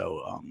difference.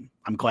 So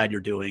I'm glad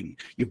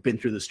you've been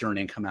through this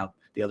journey and come out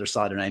the other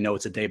side. And I know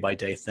it's a day by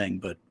day thing,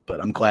 but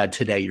I'm glad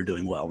today you're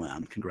doing well,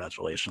 man.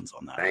 Congratulations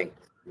on that. Thank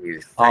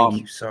you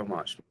so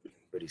much.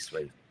 Pretty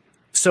sweet.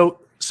 So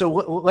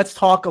let's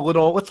talk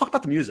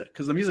about the music,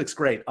 because the music's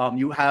great.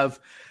 You have,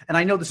 and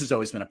I know this has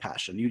always been a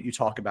passion. You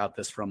talk about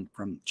this from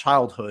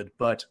childhood,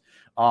 but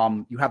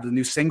you have the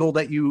new single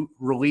that you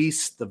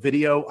released, the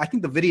video. I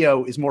think the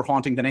video is more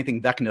haunting than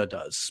anything Vecna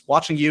does.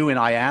 Watching you and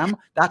I Am,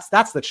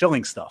 that's the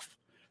chilling stuff.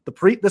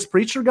 This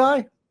preacher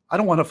guy, I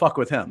don't want to fuck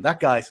with him. That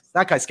guy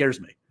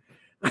scares me.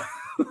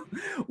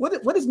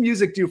 What does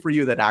music do for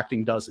you that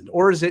acting doesn't?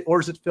 Or is it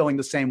filling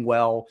the same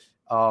well?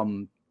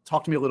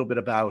 Talk to me a little bit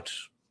about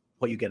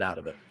what you get out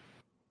of it.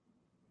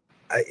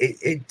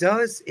 It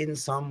does in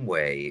some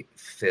way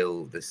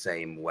fill the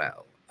same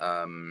well.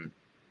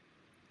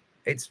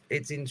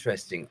 It's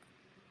interesting.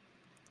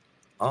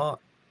 Art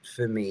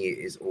for me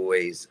is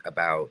always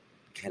about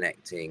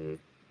connecting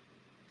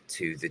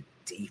to the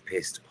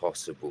deepest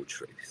possible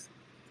truth.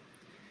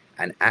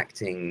 And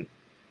acting,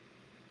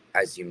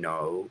 as you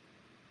know,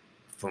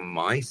 from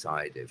my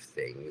side of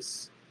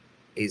things,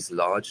 is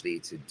largely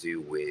to do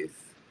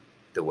with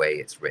the way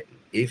it's written.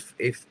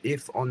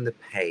 If on the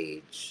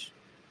page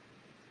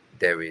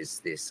there is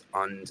this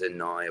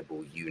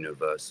undeniable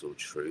universal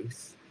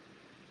truth,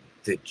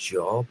 the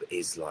job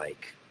is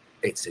like,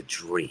 it's a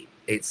dream.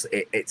 It's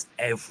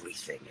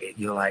everything.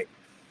 You're like,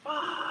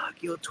 fuck,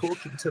 you're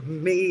talking to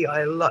me.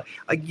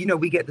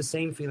 We get the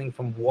same feeling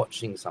from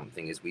watching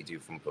something as we do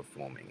from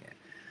performing it.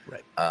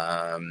 Right.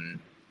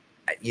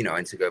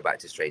 And to go back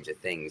to Stranger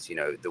Things,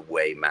 the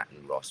way Matt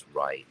and Ross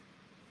write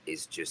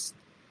is just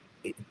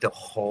the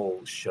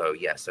whole show.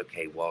 Yes,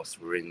 okay,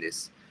 whilst we're in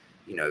this,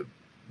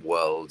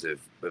 world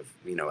of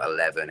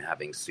 11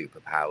 having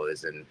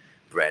superpowers and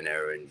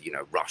Brenner and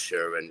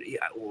Russia and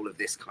all of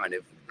this kind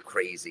of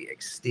crazy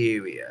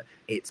exterior,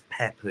 it's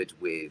peppered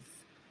with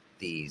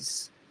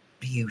these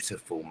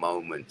beautiful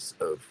moments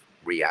of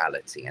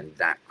reality, and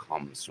that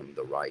comes from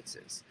the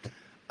writers.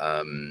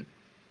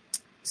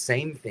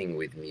 Same thing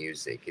with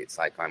music. It's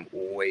like I'm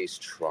always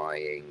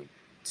trying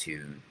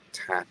to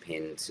tap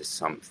into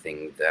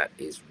something that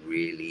is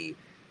really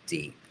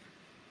deep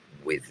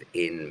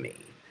within me.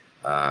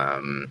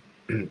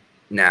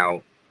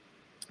 Now,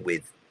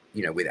 with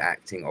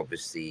acting,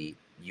 obviously,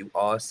 you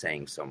are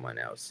saying someone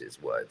else's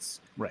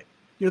words. Right.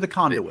 You're the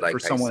conduit for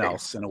someone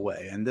else in a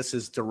way. And this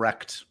is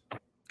direct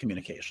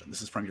communication.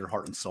 This is from your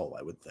heart and soul,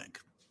 I would think.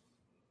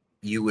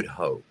 You would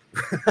hope.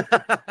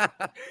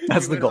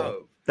 That's the goal.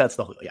 Hope. That's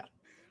the whole, yeah.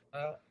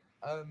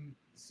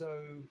 So,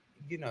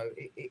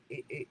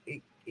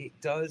 it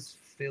does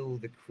fill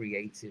the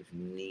creative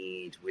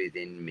need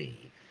within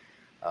me.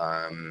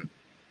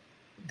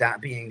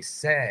 That being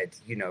said,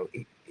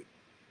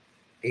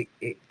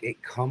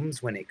 it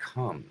comes when it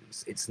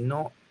comes. It's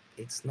not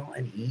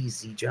an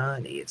easy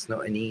journey. It's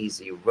not an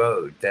easy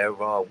road.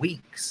 There are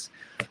weeks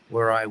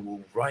where I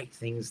will write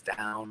things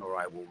down or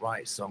I will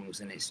write songs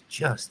and it's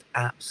just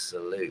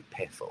absolute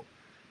piffle.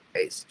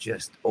 It's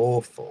just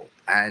awful.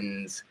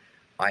 And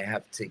I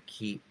have to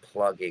keep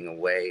plugging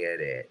away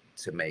at it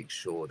to make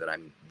sure that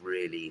I'm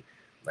really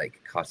like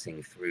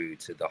cutting through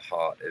to the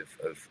heart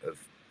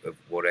of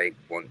what I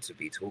want to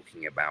be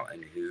talking about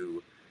and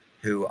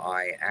who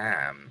I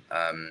am.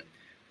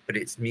 But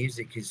its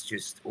music has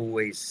just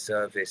always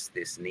serviced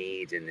this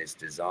need and this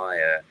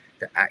desire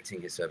that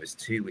acting has serviced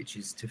too, which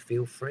is to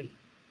feel free.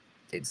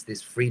 It's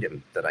this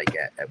freedom that I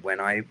get when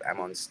I am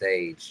on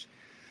stage,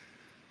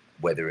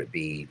 whether it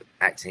be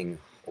acting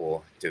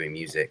or doing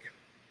music,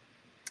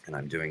 and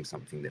I'm doing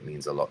something that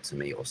means a lot to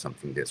me or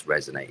something that's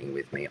resonating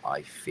with me,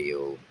 I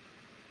feel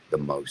the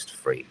most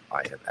free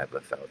I have ever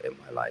felt in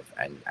my life.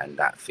 And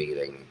that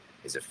feeling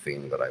is a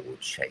feeling that I will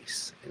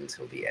chase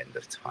until the end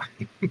of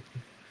time.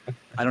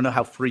 I don't know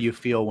how free you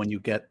feel when you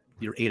get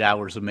your 8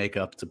 hours of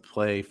makeup to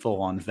play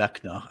full on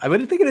Vecna. I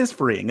wouldn't think it is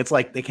freeing. It's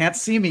like, they can't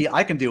see me.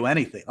 I can do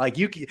anything. Like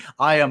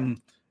I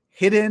am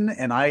hidden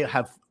and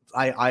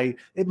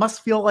it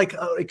must feel like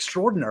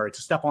extraordinary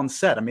to step on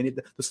set. I mean,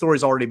 the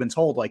story's already been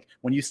told. Like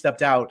when you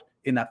stepped out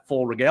in that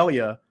full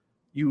regalia,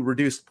 you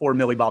reduced poor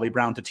Millie Bobby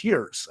Brown to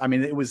tears. I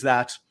mean, it was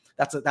that's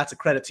a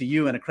credit to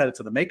you and a credit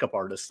to the makeup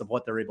artists of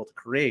what they're able to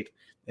create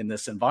in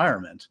this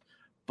environment.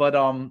 But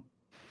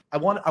I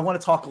want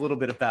to talk a little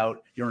bit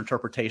about your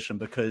interpretation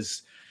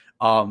because,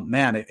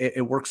 man,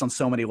 it works on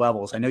so many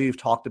levels. I know you've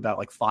talked about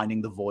like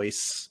finding the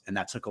voice, and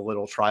that took a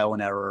little trial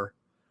and error.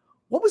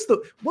 What was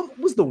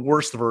the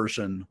worst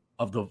version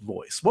of the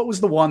voice? What was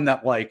the one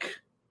that like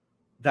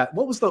that?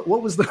 What was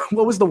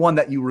the one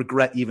that you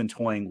regret even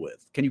toying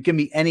with? Can you give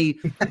me any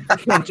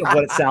hint of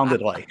what it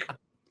sounded like?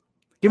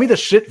 Give me the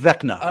shit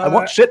Vecna. I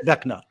want shit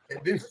Vecna.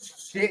 The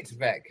shit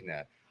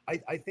Vecna.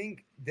 I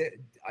think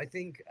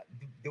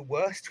the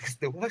worst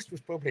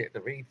was probably at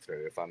the read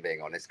through, if I'm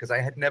being honest, because I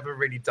had never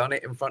really done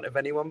it in front of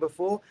anyone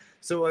before,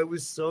 so I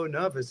was so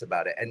nervous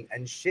about it.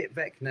 And Shit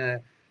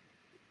Vecna,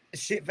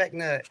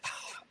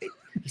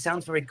 he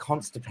sounds very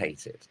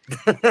constipated,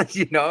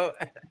 you know.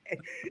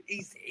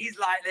 He's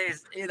like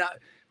this, you know.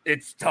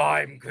 It's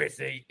time,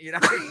 Chrissy. You know,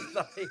 he's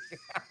like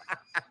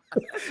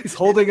he's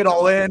holding it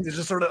all in. He's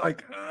just sort of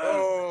like,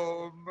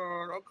 oh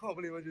man, I can't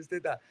believe I just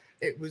did that.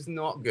 It was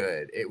not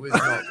good. It was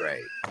not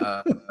great.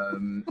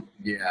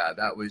 Yeah,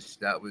 that was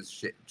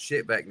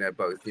shit Vecna,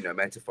 both, you know,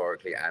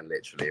 metaphorically and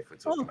literally, if we're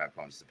talking about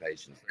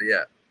constipation. So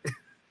yeah.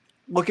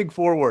 Looking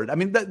forward. I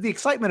mean, the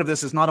excitement of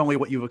this is not only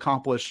what you've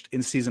accomplished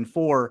in season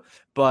 4,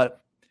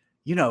 but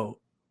you know,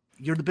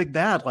 you're the big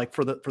bad, like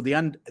for the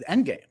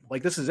end game.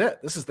 Like, this is it.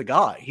 This is the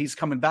guy. He's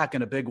coming back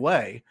in a big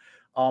way.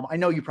 I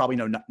know you probably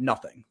know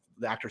nothing.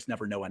 The actors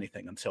never know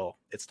anything until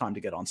it's time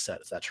to get on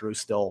set. Is that true?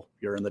 Still,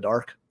 you're in the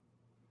dark?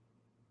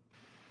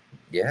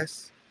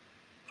 Yes.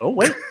 Oh,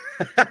 wait.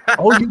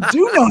 Oh, you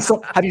do know.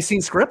 So have you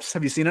seen scripts?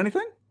 Have you seen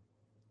anything?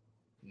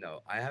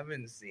 No, I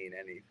haven't seen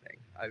anything.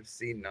 I've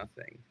seen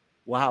nothing.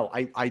 Wow.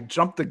 I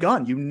jumped the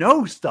gun. You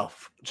know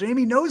stuff.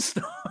 Jamie knows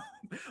stuff.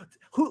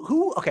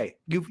 Who? Okay,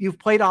 you've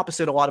played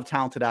opposite a lot of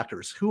talented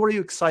actors. Who are you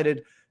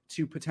excited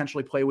to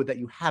potentially play with that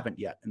you haven't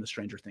yet in the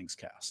Stranger Things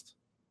cast?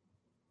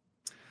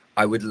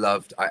 I would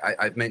love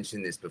to, I've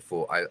mentioned this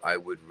before. I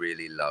would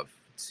really love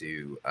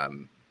to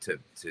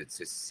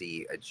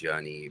see a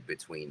journey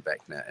between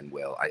Vecna and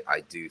Will.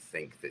 I do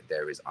think that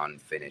there is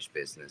unfinished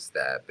business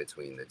there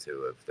between the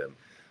two of them.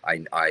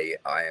 I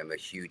am a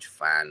huge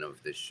fan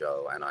of the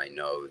show, and I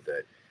know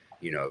that,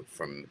 you know,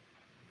 from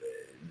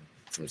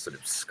sort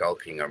of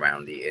skulking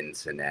around the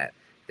internet,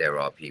 there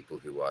are people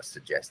who are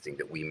suggesting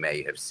that we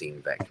may have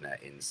seen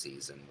Vecna in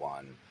season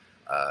 1,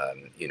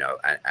 you know,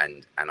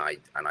 and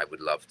I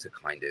would love to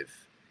kind of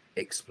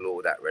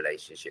explore that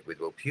relationship with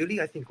Will,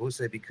 purely I think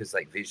also because,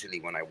 like, visually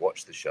when I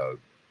watch the show,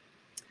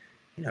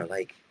 you know,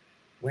 like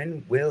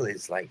when Will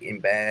is like in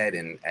bed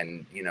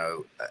and you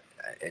know,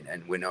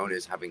 and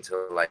Winona's having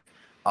to like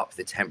up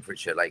the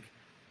temperature, like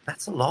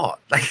that's a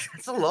lot. Like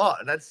that's a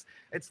lot.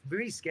 It's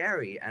very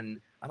scary, and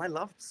I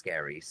love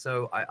scary.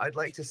 So I'd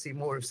like to see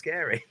more of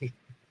scary.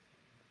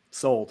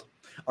 Sold.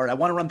 All right, I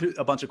want to run through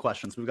a bunch of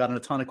questions. We've gotten a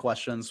ton of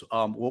questions.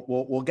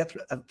 We'll get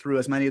through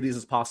as many of these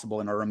as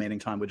possible in our remaining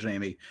time with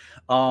Jamie.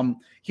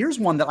 Here's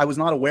one that I was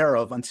not aware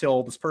of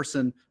until this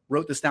person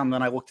wrote this down, and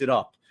then I looked it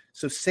up.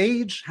 So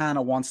Sage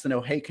Hannah wants to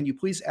know, hey, can you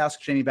please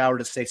ask Jamie Bauer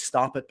to say,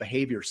 stop it,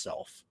 behave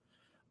yourself?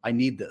 I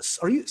need this.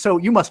 So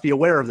you must be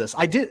aware of this.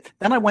 I did.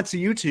 Then I went to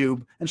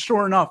YouTube, and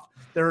sure enough,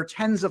 there are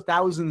tens of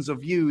thousands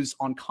of views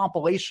on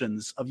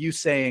compilations of you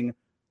saying,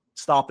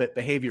 stop it,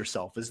 behave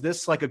yourself. Is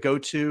this like a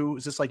go-to?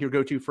 Is this like your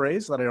go-to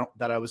phrase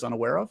that I was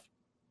unaware of?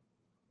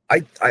 I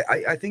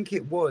think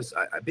it was.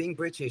 Being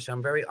British,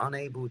 I'm very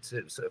unable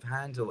to sort of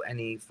handle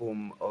any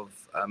form of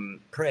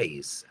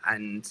praise,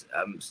 and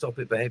stop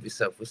it, behave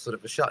yourself was sort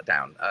of a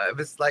shutdown. It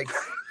was like,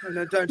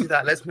 no, don't do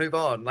that. Let's move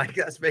on. Like,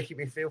 that's making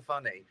me feel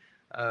funny.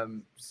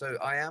 So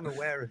I am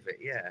aware of it.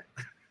 Yeah.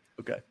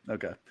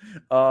 Okay.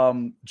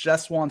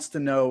 Jess wants to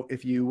know,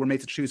 if you were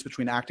made to choose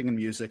between acting and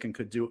music and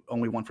could do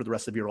only one for the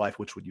rest of your life,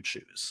 which would you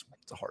choose?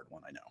 It's a hard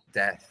one, I know.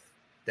 Death.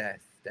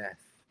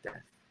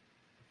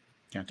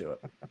 Can't do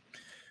it.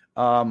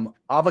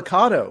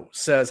 Avocado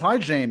says, hi,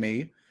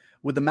 Jamie.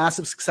 With the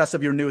massive success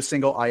of your newest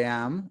single, I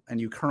Am, and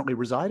you currently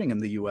residing in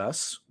the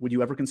US, would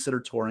you ever consider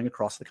touring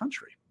across the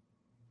country?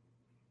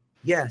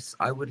 Yes,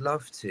 I would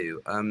love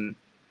to.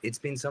 It's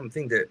been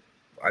something that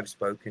I've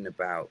spoken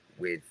about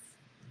with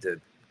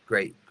the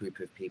great group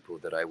of people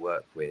that I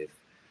work with.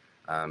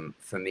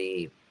 For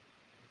me,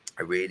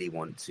 I really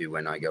want to,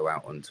 when I go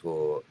out on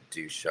tour,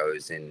 do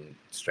shows in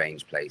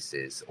strange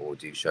places, or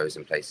do shows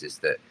in places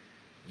that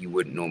you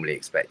wouldn't normally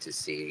expect to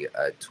see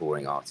a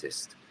touring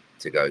artist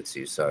to go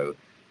to. So,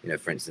 you know,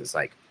 for instance,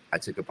 like I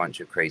took a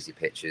bunch of crazy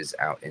pictures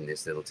out in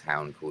this little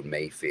town called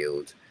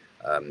Mayfield,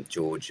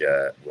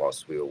 Georgia,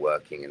 whilst we were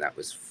working, and that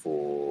was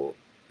for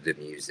the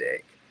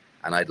music.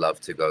 And I'd love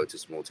to go to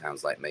small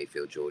towns like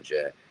Mayfield,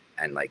 Georgia,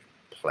 and like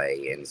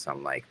play in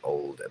some like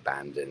old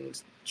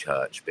abandoned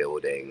church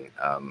building,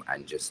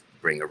 and just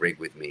bring a rig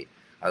with me.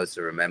 I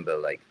also remember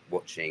like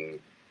watching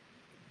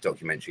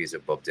documentaries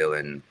of Bob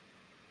Dylan,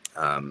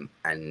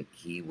 and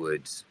he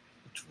would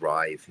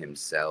drive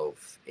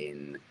himself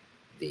in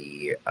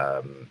the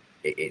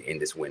in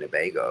this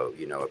Winnebago,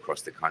 you know,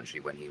 across the country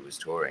when he was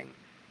touring.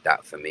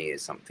 That for me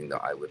is something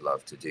that I would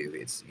love to do.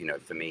 It's, you know,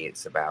 for me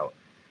it's about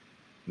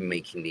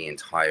making the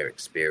entire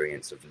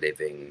experience of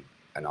living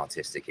an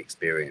artistic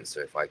experience.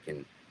 So if I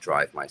can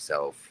drive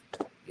myself,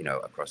 you know,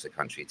 across the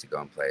country to go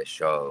and play a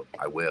show,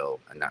 I will,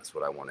 and that's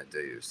what I want to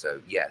do.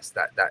 So yes,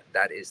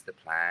 that is the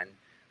plan.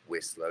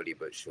 We're slowly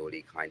but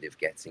surely kind of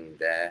getting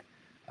there.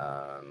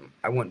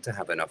 I want to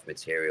have enough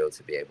material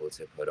to be able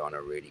to put on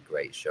a really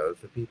great show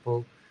for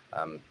people.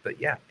 But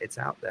yeah, it's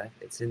out there.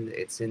 It's in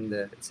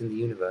the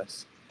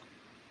universe.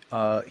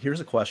 Here's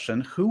a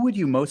question. Who would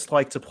you most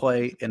like to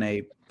play in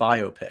a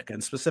biopic?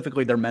 And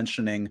specifically, they're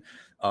mentioning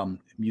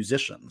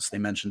musicians. They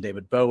mentioned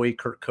David Bowie,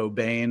 Kurt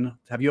Cobain.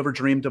 Have you ever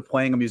dreamed of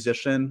playing a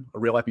musician, a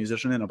real life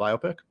musician in a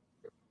biopic?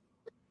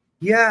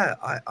 Yeah,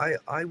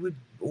 I would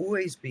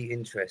always be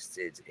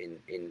interested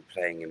in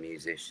playing a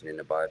musician in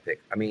a biopic.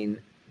 I mean,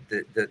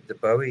 the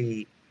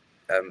Bowie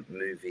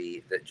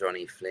movie that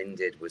Johnny Flynn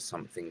did was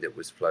something that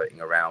was floating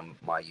around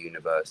my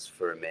universe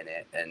for a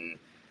minute, and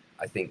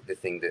I think the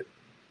thing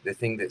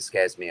that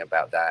scares me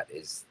about that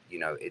is, you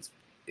know, it's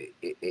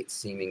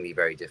seemingly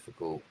very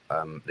difficult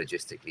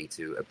logistically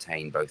to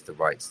obtain both the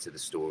rights to the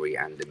story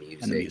and the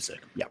music,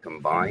 Yep.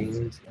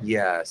 combined.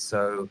 Yeah,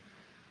 so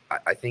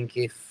I think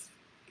if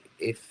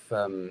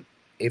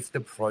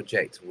the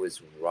project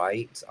was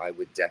right, I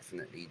would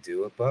definitely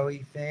do a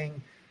Bowie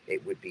thing.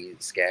 It would be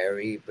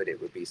scary, but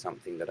it would be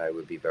something that I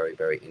would be very,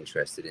 very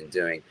interested in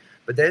doing.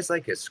 But there's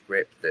like a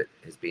script that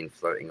has been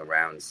floating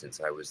around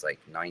since I was like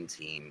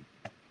 19.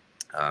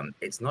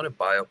 It's not a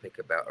biopic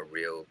about a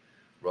real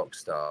rock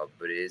star,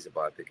 but it is a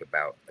biopic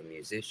about a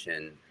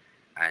musician.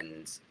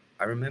 And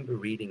I remember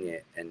reading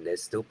it, and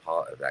there's still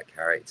part of that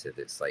character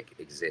that's like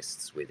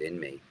exists within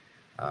me.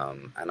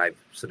 And I've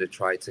sort of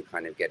tried to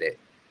kind of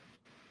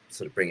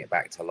bring it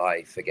back to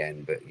life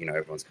again, but you know,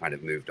 everyone's kind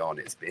of moved on.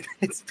 It's been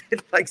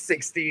like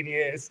 16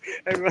 years.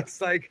 Everyone's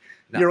like,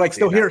 no, you're like,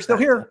 still here.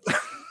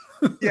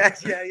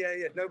 Yes,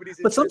 yeah. Nobody's.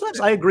 But sometimes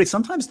I agree.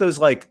 Sometimes those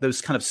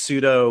kind of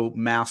pseudo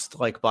masked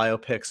like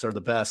biopics are the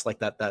best. Like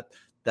that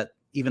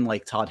even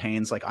like Todd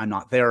Haynes, like I'm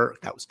Not There.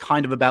 That was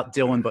kind of about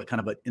Dylan, but kind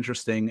of an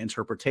interesting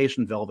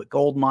interpretation. Velvet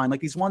Goldmine,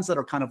 like these ones that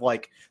are kind of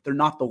like, they're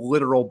not the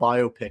literal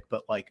biopic,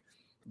 but like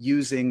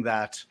using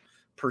that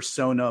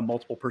persona,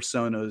 multiple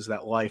personas,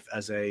 that life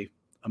as a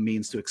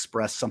means to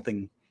express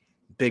something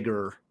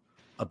bigger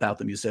about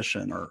the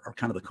musician are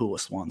kind of the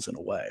coolest ones in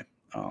a way.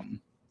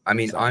 I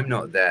mean, I'm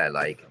Not There,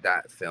 like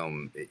that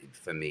film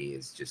for me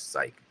is just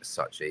like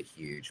such a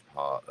huge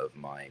part of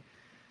my,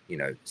 you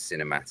know,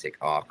 cinematic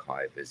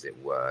archive, as it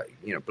were.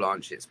 You know,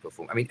 Blanchett's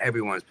performance, I mean,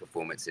 everyone's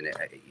performance in it,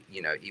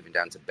 you know, even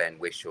down to Ben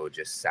Whishaw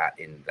just sat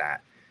in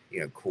that,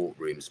 you know,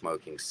 courtroom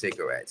smoking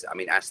cigarettes. I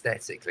mean,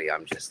 aesthetically,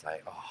 I'm just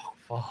like, oh,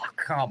 fuck,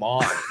 come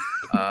on.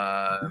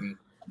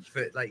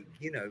 But like,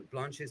 you know,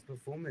 Blanchett's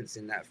performance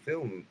in that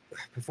film,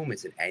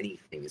 performance in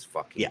anything is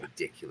fucking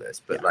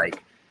ridiculous. But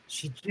like,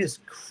 she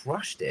just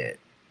crushed it.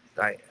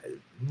 Like,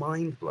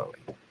 mind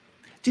blowing.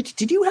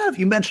 Did you have,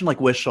 you mentioned like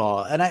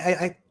Whishaw, and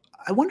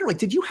I wonder, like,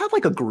 did you have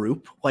like a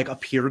group, like a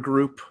peer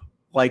group?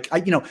 Like,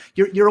 you know,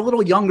 you're a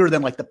little younger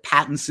than like the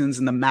Pattinsons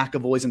and the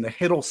McAvoys and the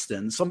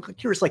Hiddlestons. So I'm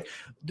curious, like,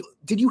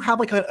 did you have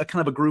like a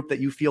kind of a group that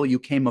you feel you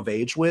came of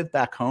age with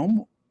back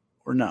home,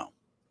 or no?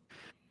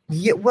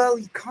 Yeah, well,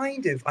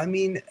 kind of. I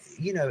mean,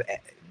 you know,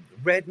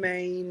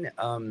 Redmayne,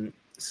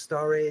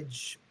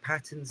 Sturridge,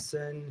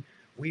 Pattinson,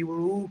 we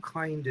were all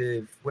kind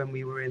of, when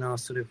we were in our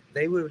sort of,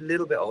 they were a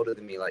little bit older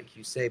than me, like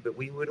you say, but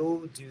we would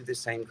all do the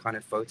same kind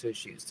of photo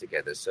shoots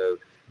together. So,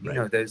 you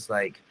know, those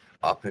like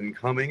up and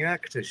coming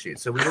actor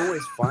shoots. So we'd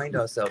always find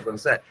ourselves on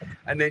set.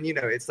 And then, you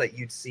know, it's like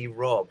you'd see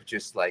Rob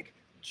just like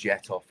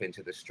jet off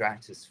into the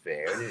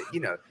stratosphere. And, it, you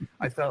know,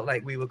 I felt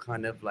like we were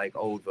kind of like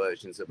old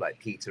versions of like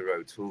Peter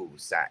O'Toole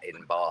sat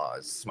in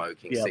bars,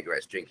 smoking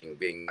cigarettes, drinking,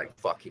 being like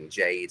fucking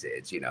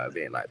jaded, you know,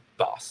 being like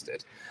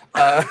bastard.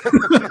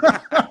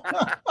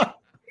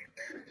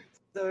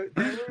 So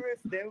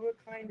there were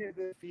kind of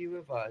a few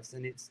of us,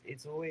 and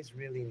it's always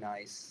really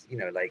nice, you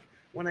know, like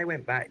when I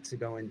went back to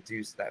go and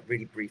do that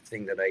really brief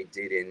thing that I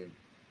did in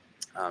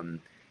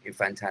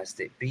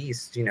Fantastic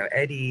Beasts, you know,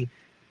 Eddie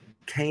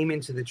came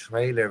into the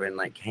trailer and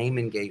like came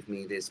and gave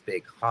me this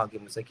big hug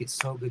and was like, it's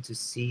so good to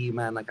see you,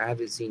 man, like I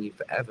haven't seen you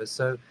forever.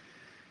 So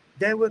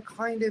there were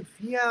kind of,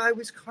 I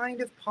was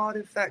kind of part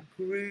of that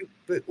group,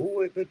 but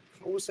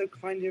also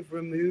kind of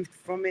removed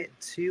from it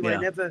too. I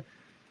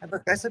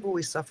guess I've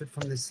always suffered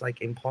from this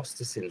like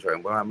imposter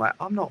syndrome where I'm like,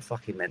 I'm not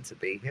fucking meant to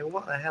be here.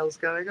 What the hell's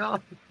going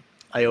on?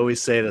 I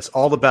always say this: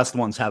 all the best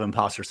ones have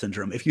imposter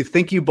syndrome. If you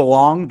think you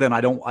belong, then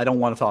I don't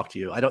want to talk to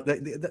you. I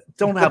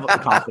don't have the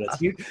confidence.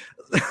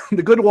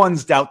 The good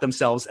ones doubt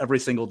themselves every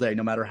single day,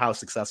 no matter how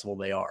successful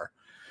they are.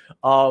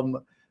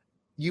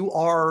 You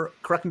are,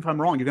 correct me if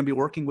I'm wrong, you're going to be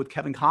working with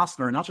Kevin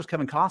Costner, and not just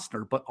Kevin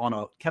Costner, but on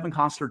a Kevin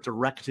Costner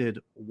directed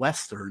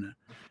Western.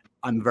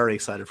 I'm very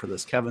excited for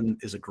this. Kevin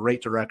is a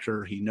great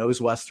director. He knows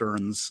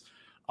Westerns.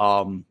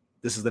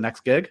 This is the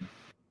next gig?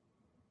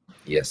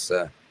 Yes,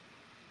 sir.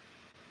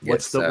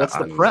 What's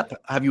the prep?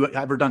 Have you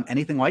ever done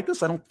anything like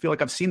this? I don't feel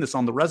like I've seen this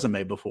on the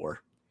resume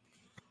before.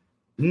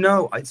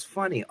 No, it's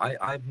funny.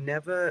 I've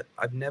never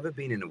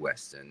been in a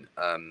Western,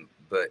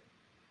 but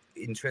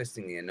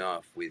interestingly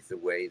enough, with the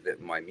way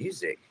that my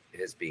music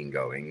has been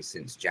going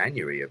since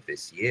January of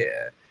this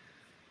year,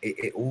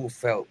 it's all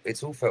felt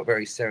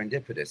very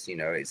serendipitous. You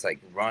know, it's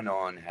like Run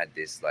On had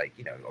this, like,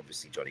 you know,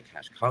 obviously Johnny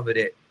Cash covered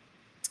it,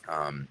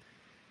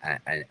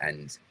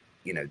 and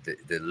you know,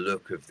 the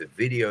look of the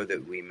video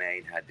that we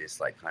made had this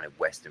like kind of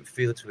Western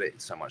feel to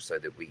it, so much so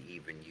that we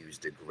even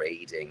used a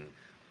grading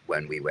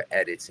when we were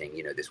editing,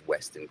 you know, this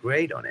Western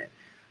grade on it.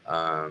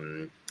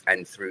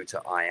 And through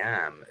to I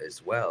Am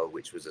as well,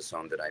 which was a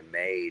song that I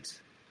made,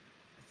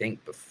 I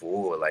think,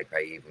 before like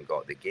I even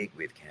got the gig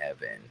with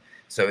Kevin.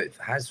 So it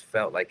has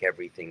felt like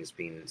everything's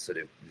been sort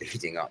of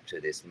leading up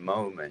to this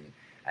moment.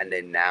 And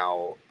then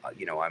now,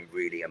 you know, I'm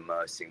really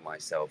immersing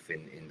myself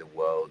in the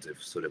world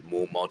of sort of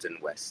more modern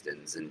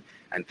Westerns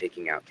and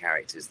picking out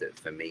characters that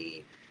for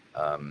me,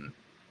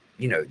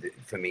 you know,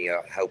 for me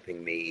are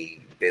helping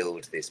me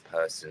build this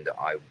person that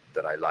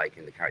I like,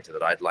 and the character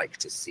that I'd like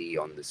to see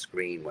on the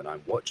screen when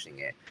I'm watching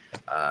it.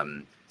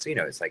 So, you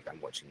know, it's like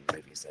I'm watching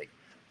movies like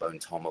Bone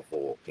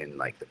Tomahawk and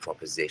like The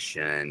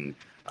Proposition.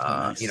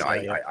 Nice. You know,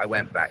 I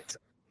went back to,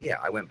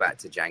 I went back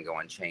to Django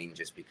Unchained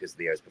just because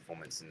Leo's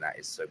performance in that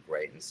is so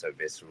great and so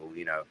visceral.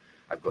 You know,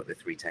 I've got the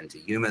 3:10 to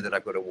Yuma that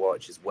I've got to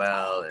watch as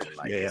well, and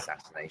like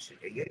Assassination.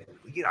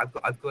 You know,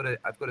 I've got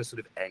a sort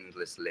of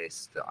endless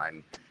list that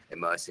I'm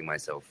immersing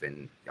myself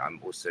in.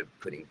 I'm also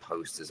putting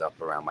posters up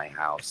around my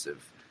house of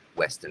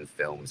Western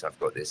films. I've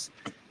got this,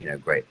 you know,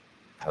 great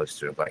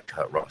poster of like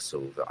Kurt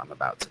Russell that I'm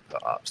about to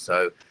put up.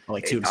 So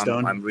like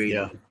Tombstone. I'm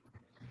really,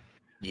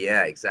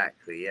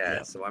 exactly.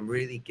 Yeah. So I'm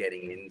really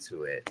getting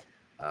into it.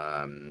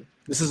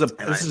 This is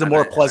a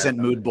more pleasant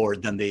mood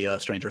board than the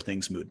Stranger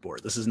Things mood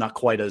board. This is not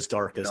quite as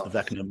dark as the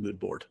Vecna mood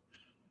board.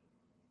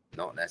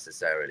 Not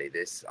necessarily.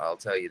 This, I'll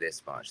tell you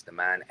this much: the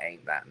man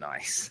ain't that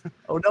nice.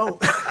 Oh no!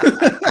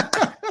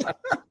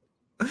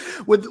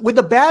 With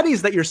the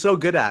baddies that you're so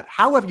good at,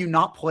 how have you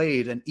not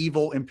played an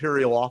evil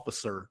Imperial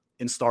officer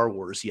in Star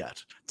Wars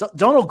yet?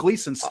 Donald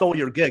Gleason stole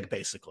your gig,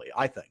 basically.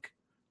 I think,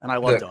 and I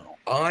love Donald.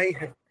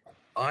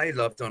 I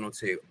love Donald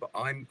too, but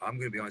I'm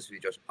going to be honest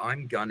with you, Josh.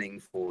 I'm gunning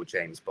for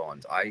James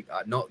Bond. I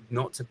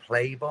not to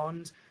play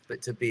Bond,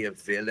 but to be a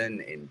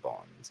villain in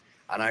Bond.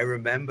 And I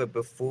remember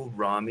before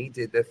Rami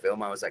did the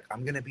film, I was like,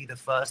 I'm going to be the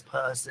first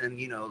person,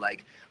 you know,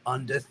 like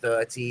under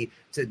 30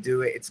 to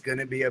do it. It's going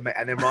to be and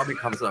then Rami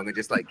comes along and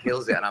just like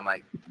kills it, and I'm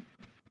like,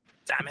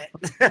 damn it,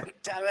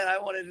 I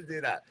wanted to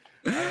do that.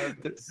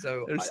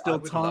 So there's still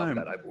time.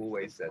 I've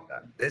always said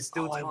that. There's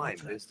still time.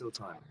 There's still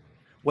time.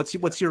 What's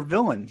your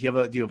villain?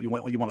 Do you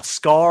want a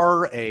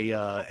scar,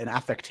 an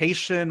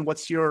affectation?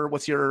 What's your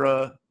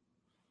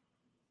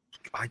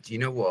you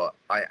know what?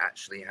 I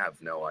actually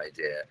have no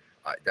idea.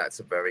 That's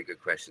a very good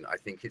question. I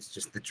think it's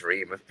just the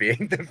dream of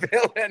being the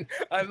villain.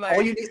 I'm like,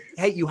 all you need,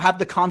 hey, you have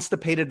the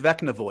constipated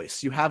Vecna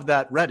voice. You have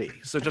that ready.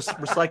 So just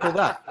recycle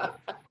that.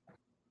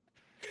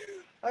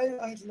 I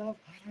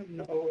don't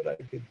know what I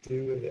could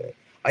do with it.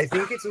 I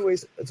think it's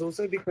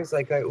also because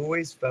like I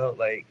always felt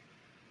like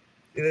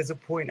there's a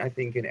point, I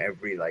think, in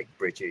every like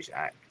British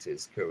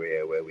actor's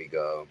career where we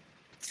go,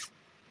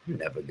 I'm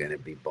never going to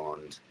be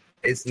Bond.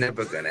 It's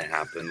never going to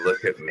happen.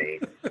 Look at me.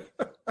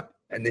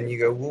 And then you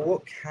go, well,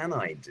 what can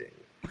I do?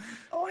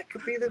 Oh, I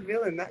could be the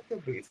villain. That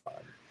could be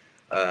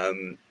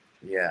fun.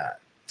 Yeah.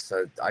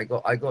 So I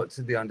got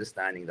to the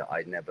understanding that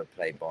I'd never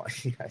play Bond.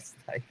 It's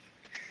like,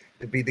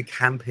 it'd be the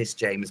campest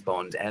James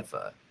Bond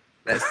ever.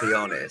 Let's be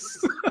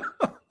honest.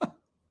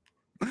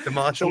 The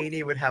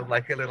martini would have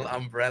like a little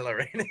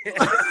umbrella in it.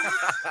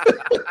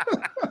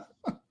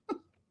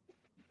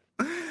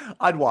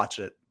 I'd watch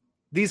it.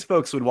 These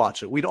folks would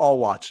watch it. We'd all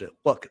watch it.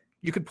 Look,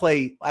 you could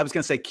play, I was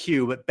going to say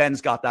Q, but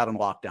Ben's got that on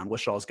lockdown.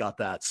 Wishaw's got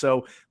that.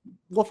 So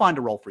we'll find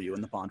a role for you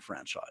in the Bond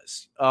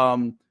franchise.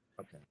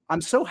 Okay.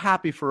 I'm so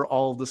happy for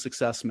all of the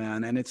success,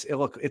 man. And it's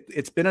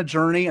been a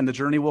journey, and the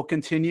journey will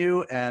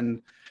continue.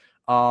 And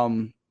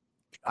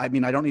I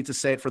mean, I don't need to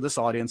say it for this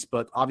audience,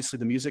 but obviously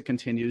the music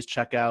continues.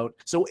 Check out.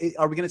 So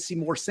are we going to see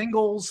more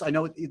singles? I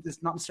know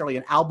it's not necessarily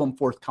an album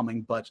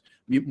forthcoming, but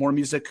more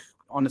music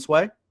on its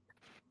way?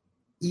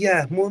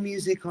 Yeah, more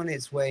music on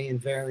its way in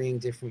varying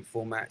different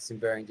formats, in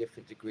varying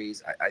different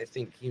degrees. I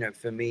think, you know,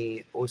 for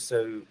me,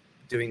 also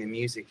doing the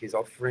music is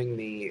offering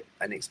me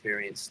an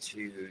experience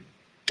to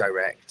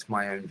direct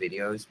my own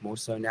videos more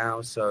so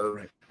now. So,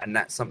 right. And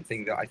that's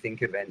something that I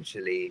think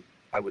eventually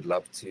I would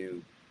love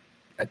to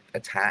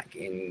attack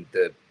in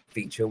the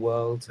feature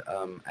world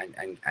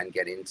and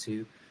get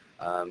into.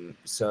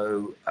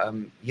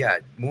 Yeah,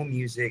 more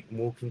music,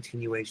 more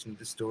continuation of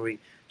the story,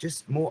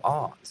 just more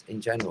art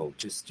in general,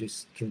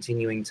 just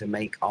continuing to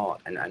make art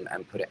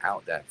and put it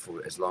out there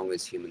for as long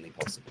as humanly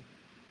possible.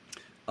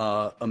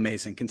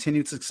 Amazing.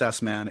 Continued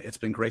success, man. It's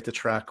been great to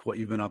track what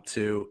you've been up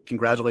to.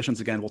 Congratulations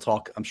again. We'll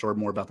talk, I'm sure,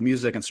 more about the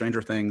music and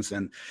Stranger Things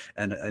and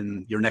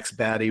your next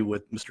baddie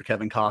with Mr.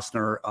 Kevin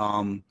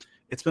Costner.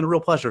 It's been a real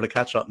pleasure to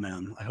catch up,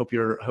 man. I hope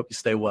you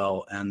stay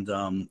well. And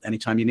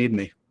anytime you need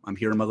me, I'm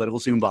here in my little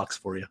Zoom box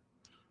for you.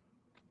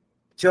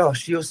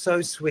 Josh, you're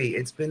so sweet.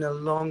 It's been a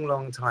long,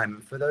 long time.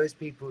 And for those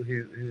people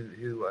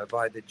who have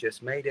either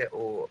just made it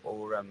or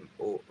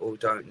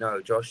don't know,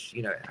 Josh,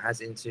 you know,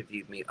 has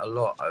interviewed me a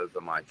lot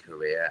over my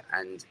career,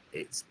 and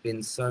it's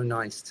been so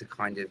nice to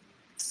kind of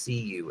see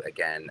you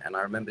again. And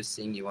I remember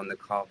seeing you on the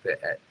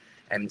carpet at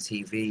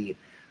MTV,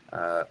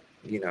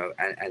 you know,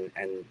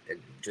 and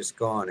just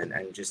gone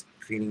and just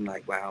feeling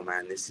like, wow,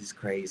 man, this is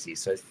crazy.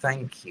 So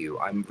thank you.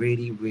 I'm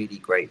really, really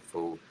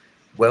grateful.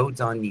 Well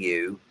done,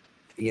 you.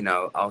 You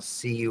know, I'll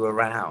see you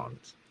around.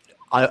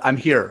 I'm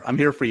here. I'm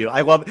here for you.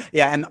 I love,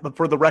 and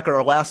for the record,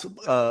 our last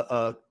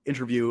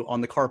interview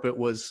on the carpet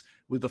was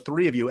with the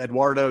three of you,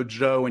 Eduardo,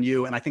 Joe, and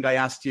you. And I think I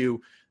asked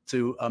you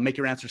to make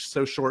your answers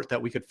so short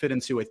that we could fit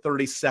into a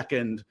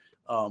 30-second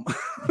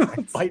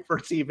fight for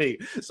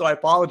TV. So I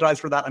apologize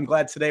for that. I'm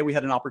glad today we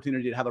had an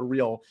opportunity to have a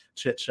real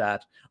chit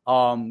chat.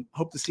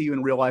 Hope to see you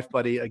in real life,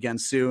 buddy, again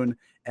soon.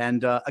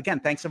 And again,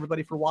 thanks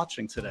everybody for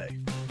watching today.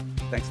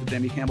 Thanks to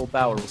Jamie Campbell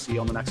Bower. We'll see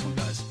you on the next one,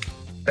 guys.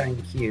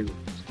 Thank you.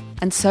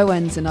 And so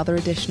ends another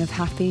edition of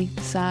Happy,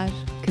 Sad,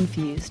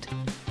 Confused.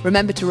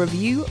 Remember to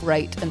review,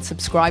 rate, and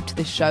subscribe to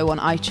this show on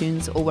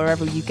iTunes or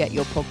wherever you get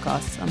your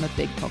podcasts. I'm a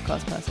big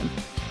podcast person.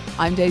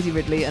 I'm Daisy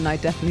Ridley, and I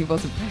definitely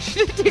wasn't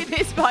pressured to do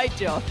this by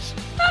Josh.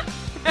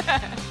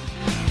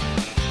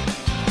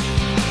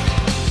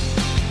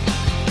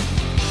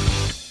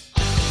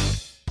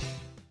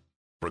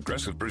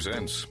 Progressive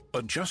presents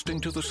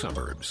Adjusting to the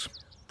Suburbs.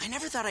 I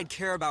never thought I'd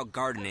care about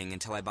gardening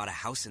until I bought a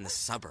house in the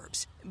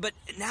suburbs. But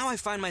now I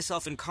find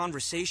myself in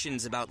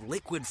conversations about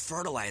liquid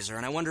fertilizer,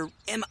 and I wonder,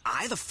 am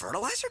I the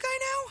fertilizer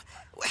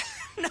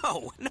guy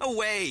now? No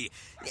way.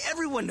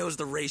 Everyone knows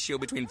the ratio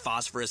between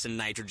phosphorus and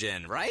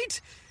nitrogen,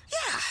 right?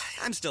 Yeah,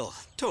 I'm still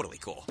totally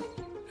cool.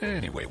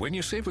 Anyway, when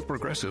you save with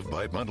Progressive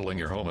by bundling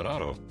your home and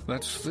auto,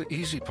 that's the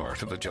easy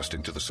part of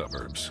adjusting to the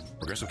suburbs.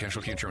 Progressive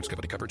Casualty Insurance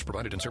Company coverage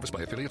provided in service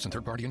by affiliates and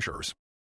third-party insurers.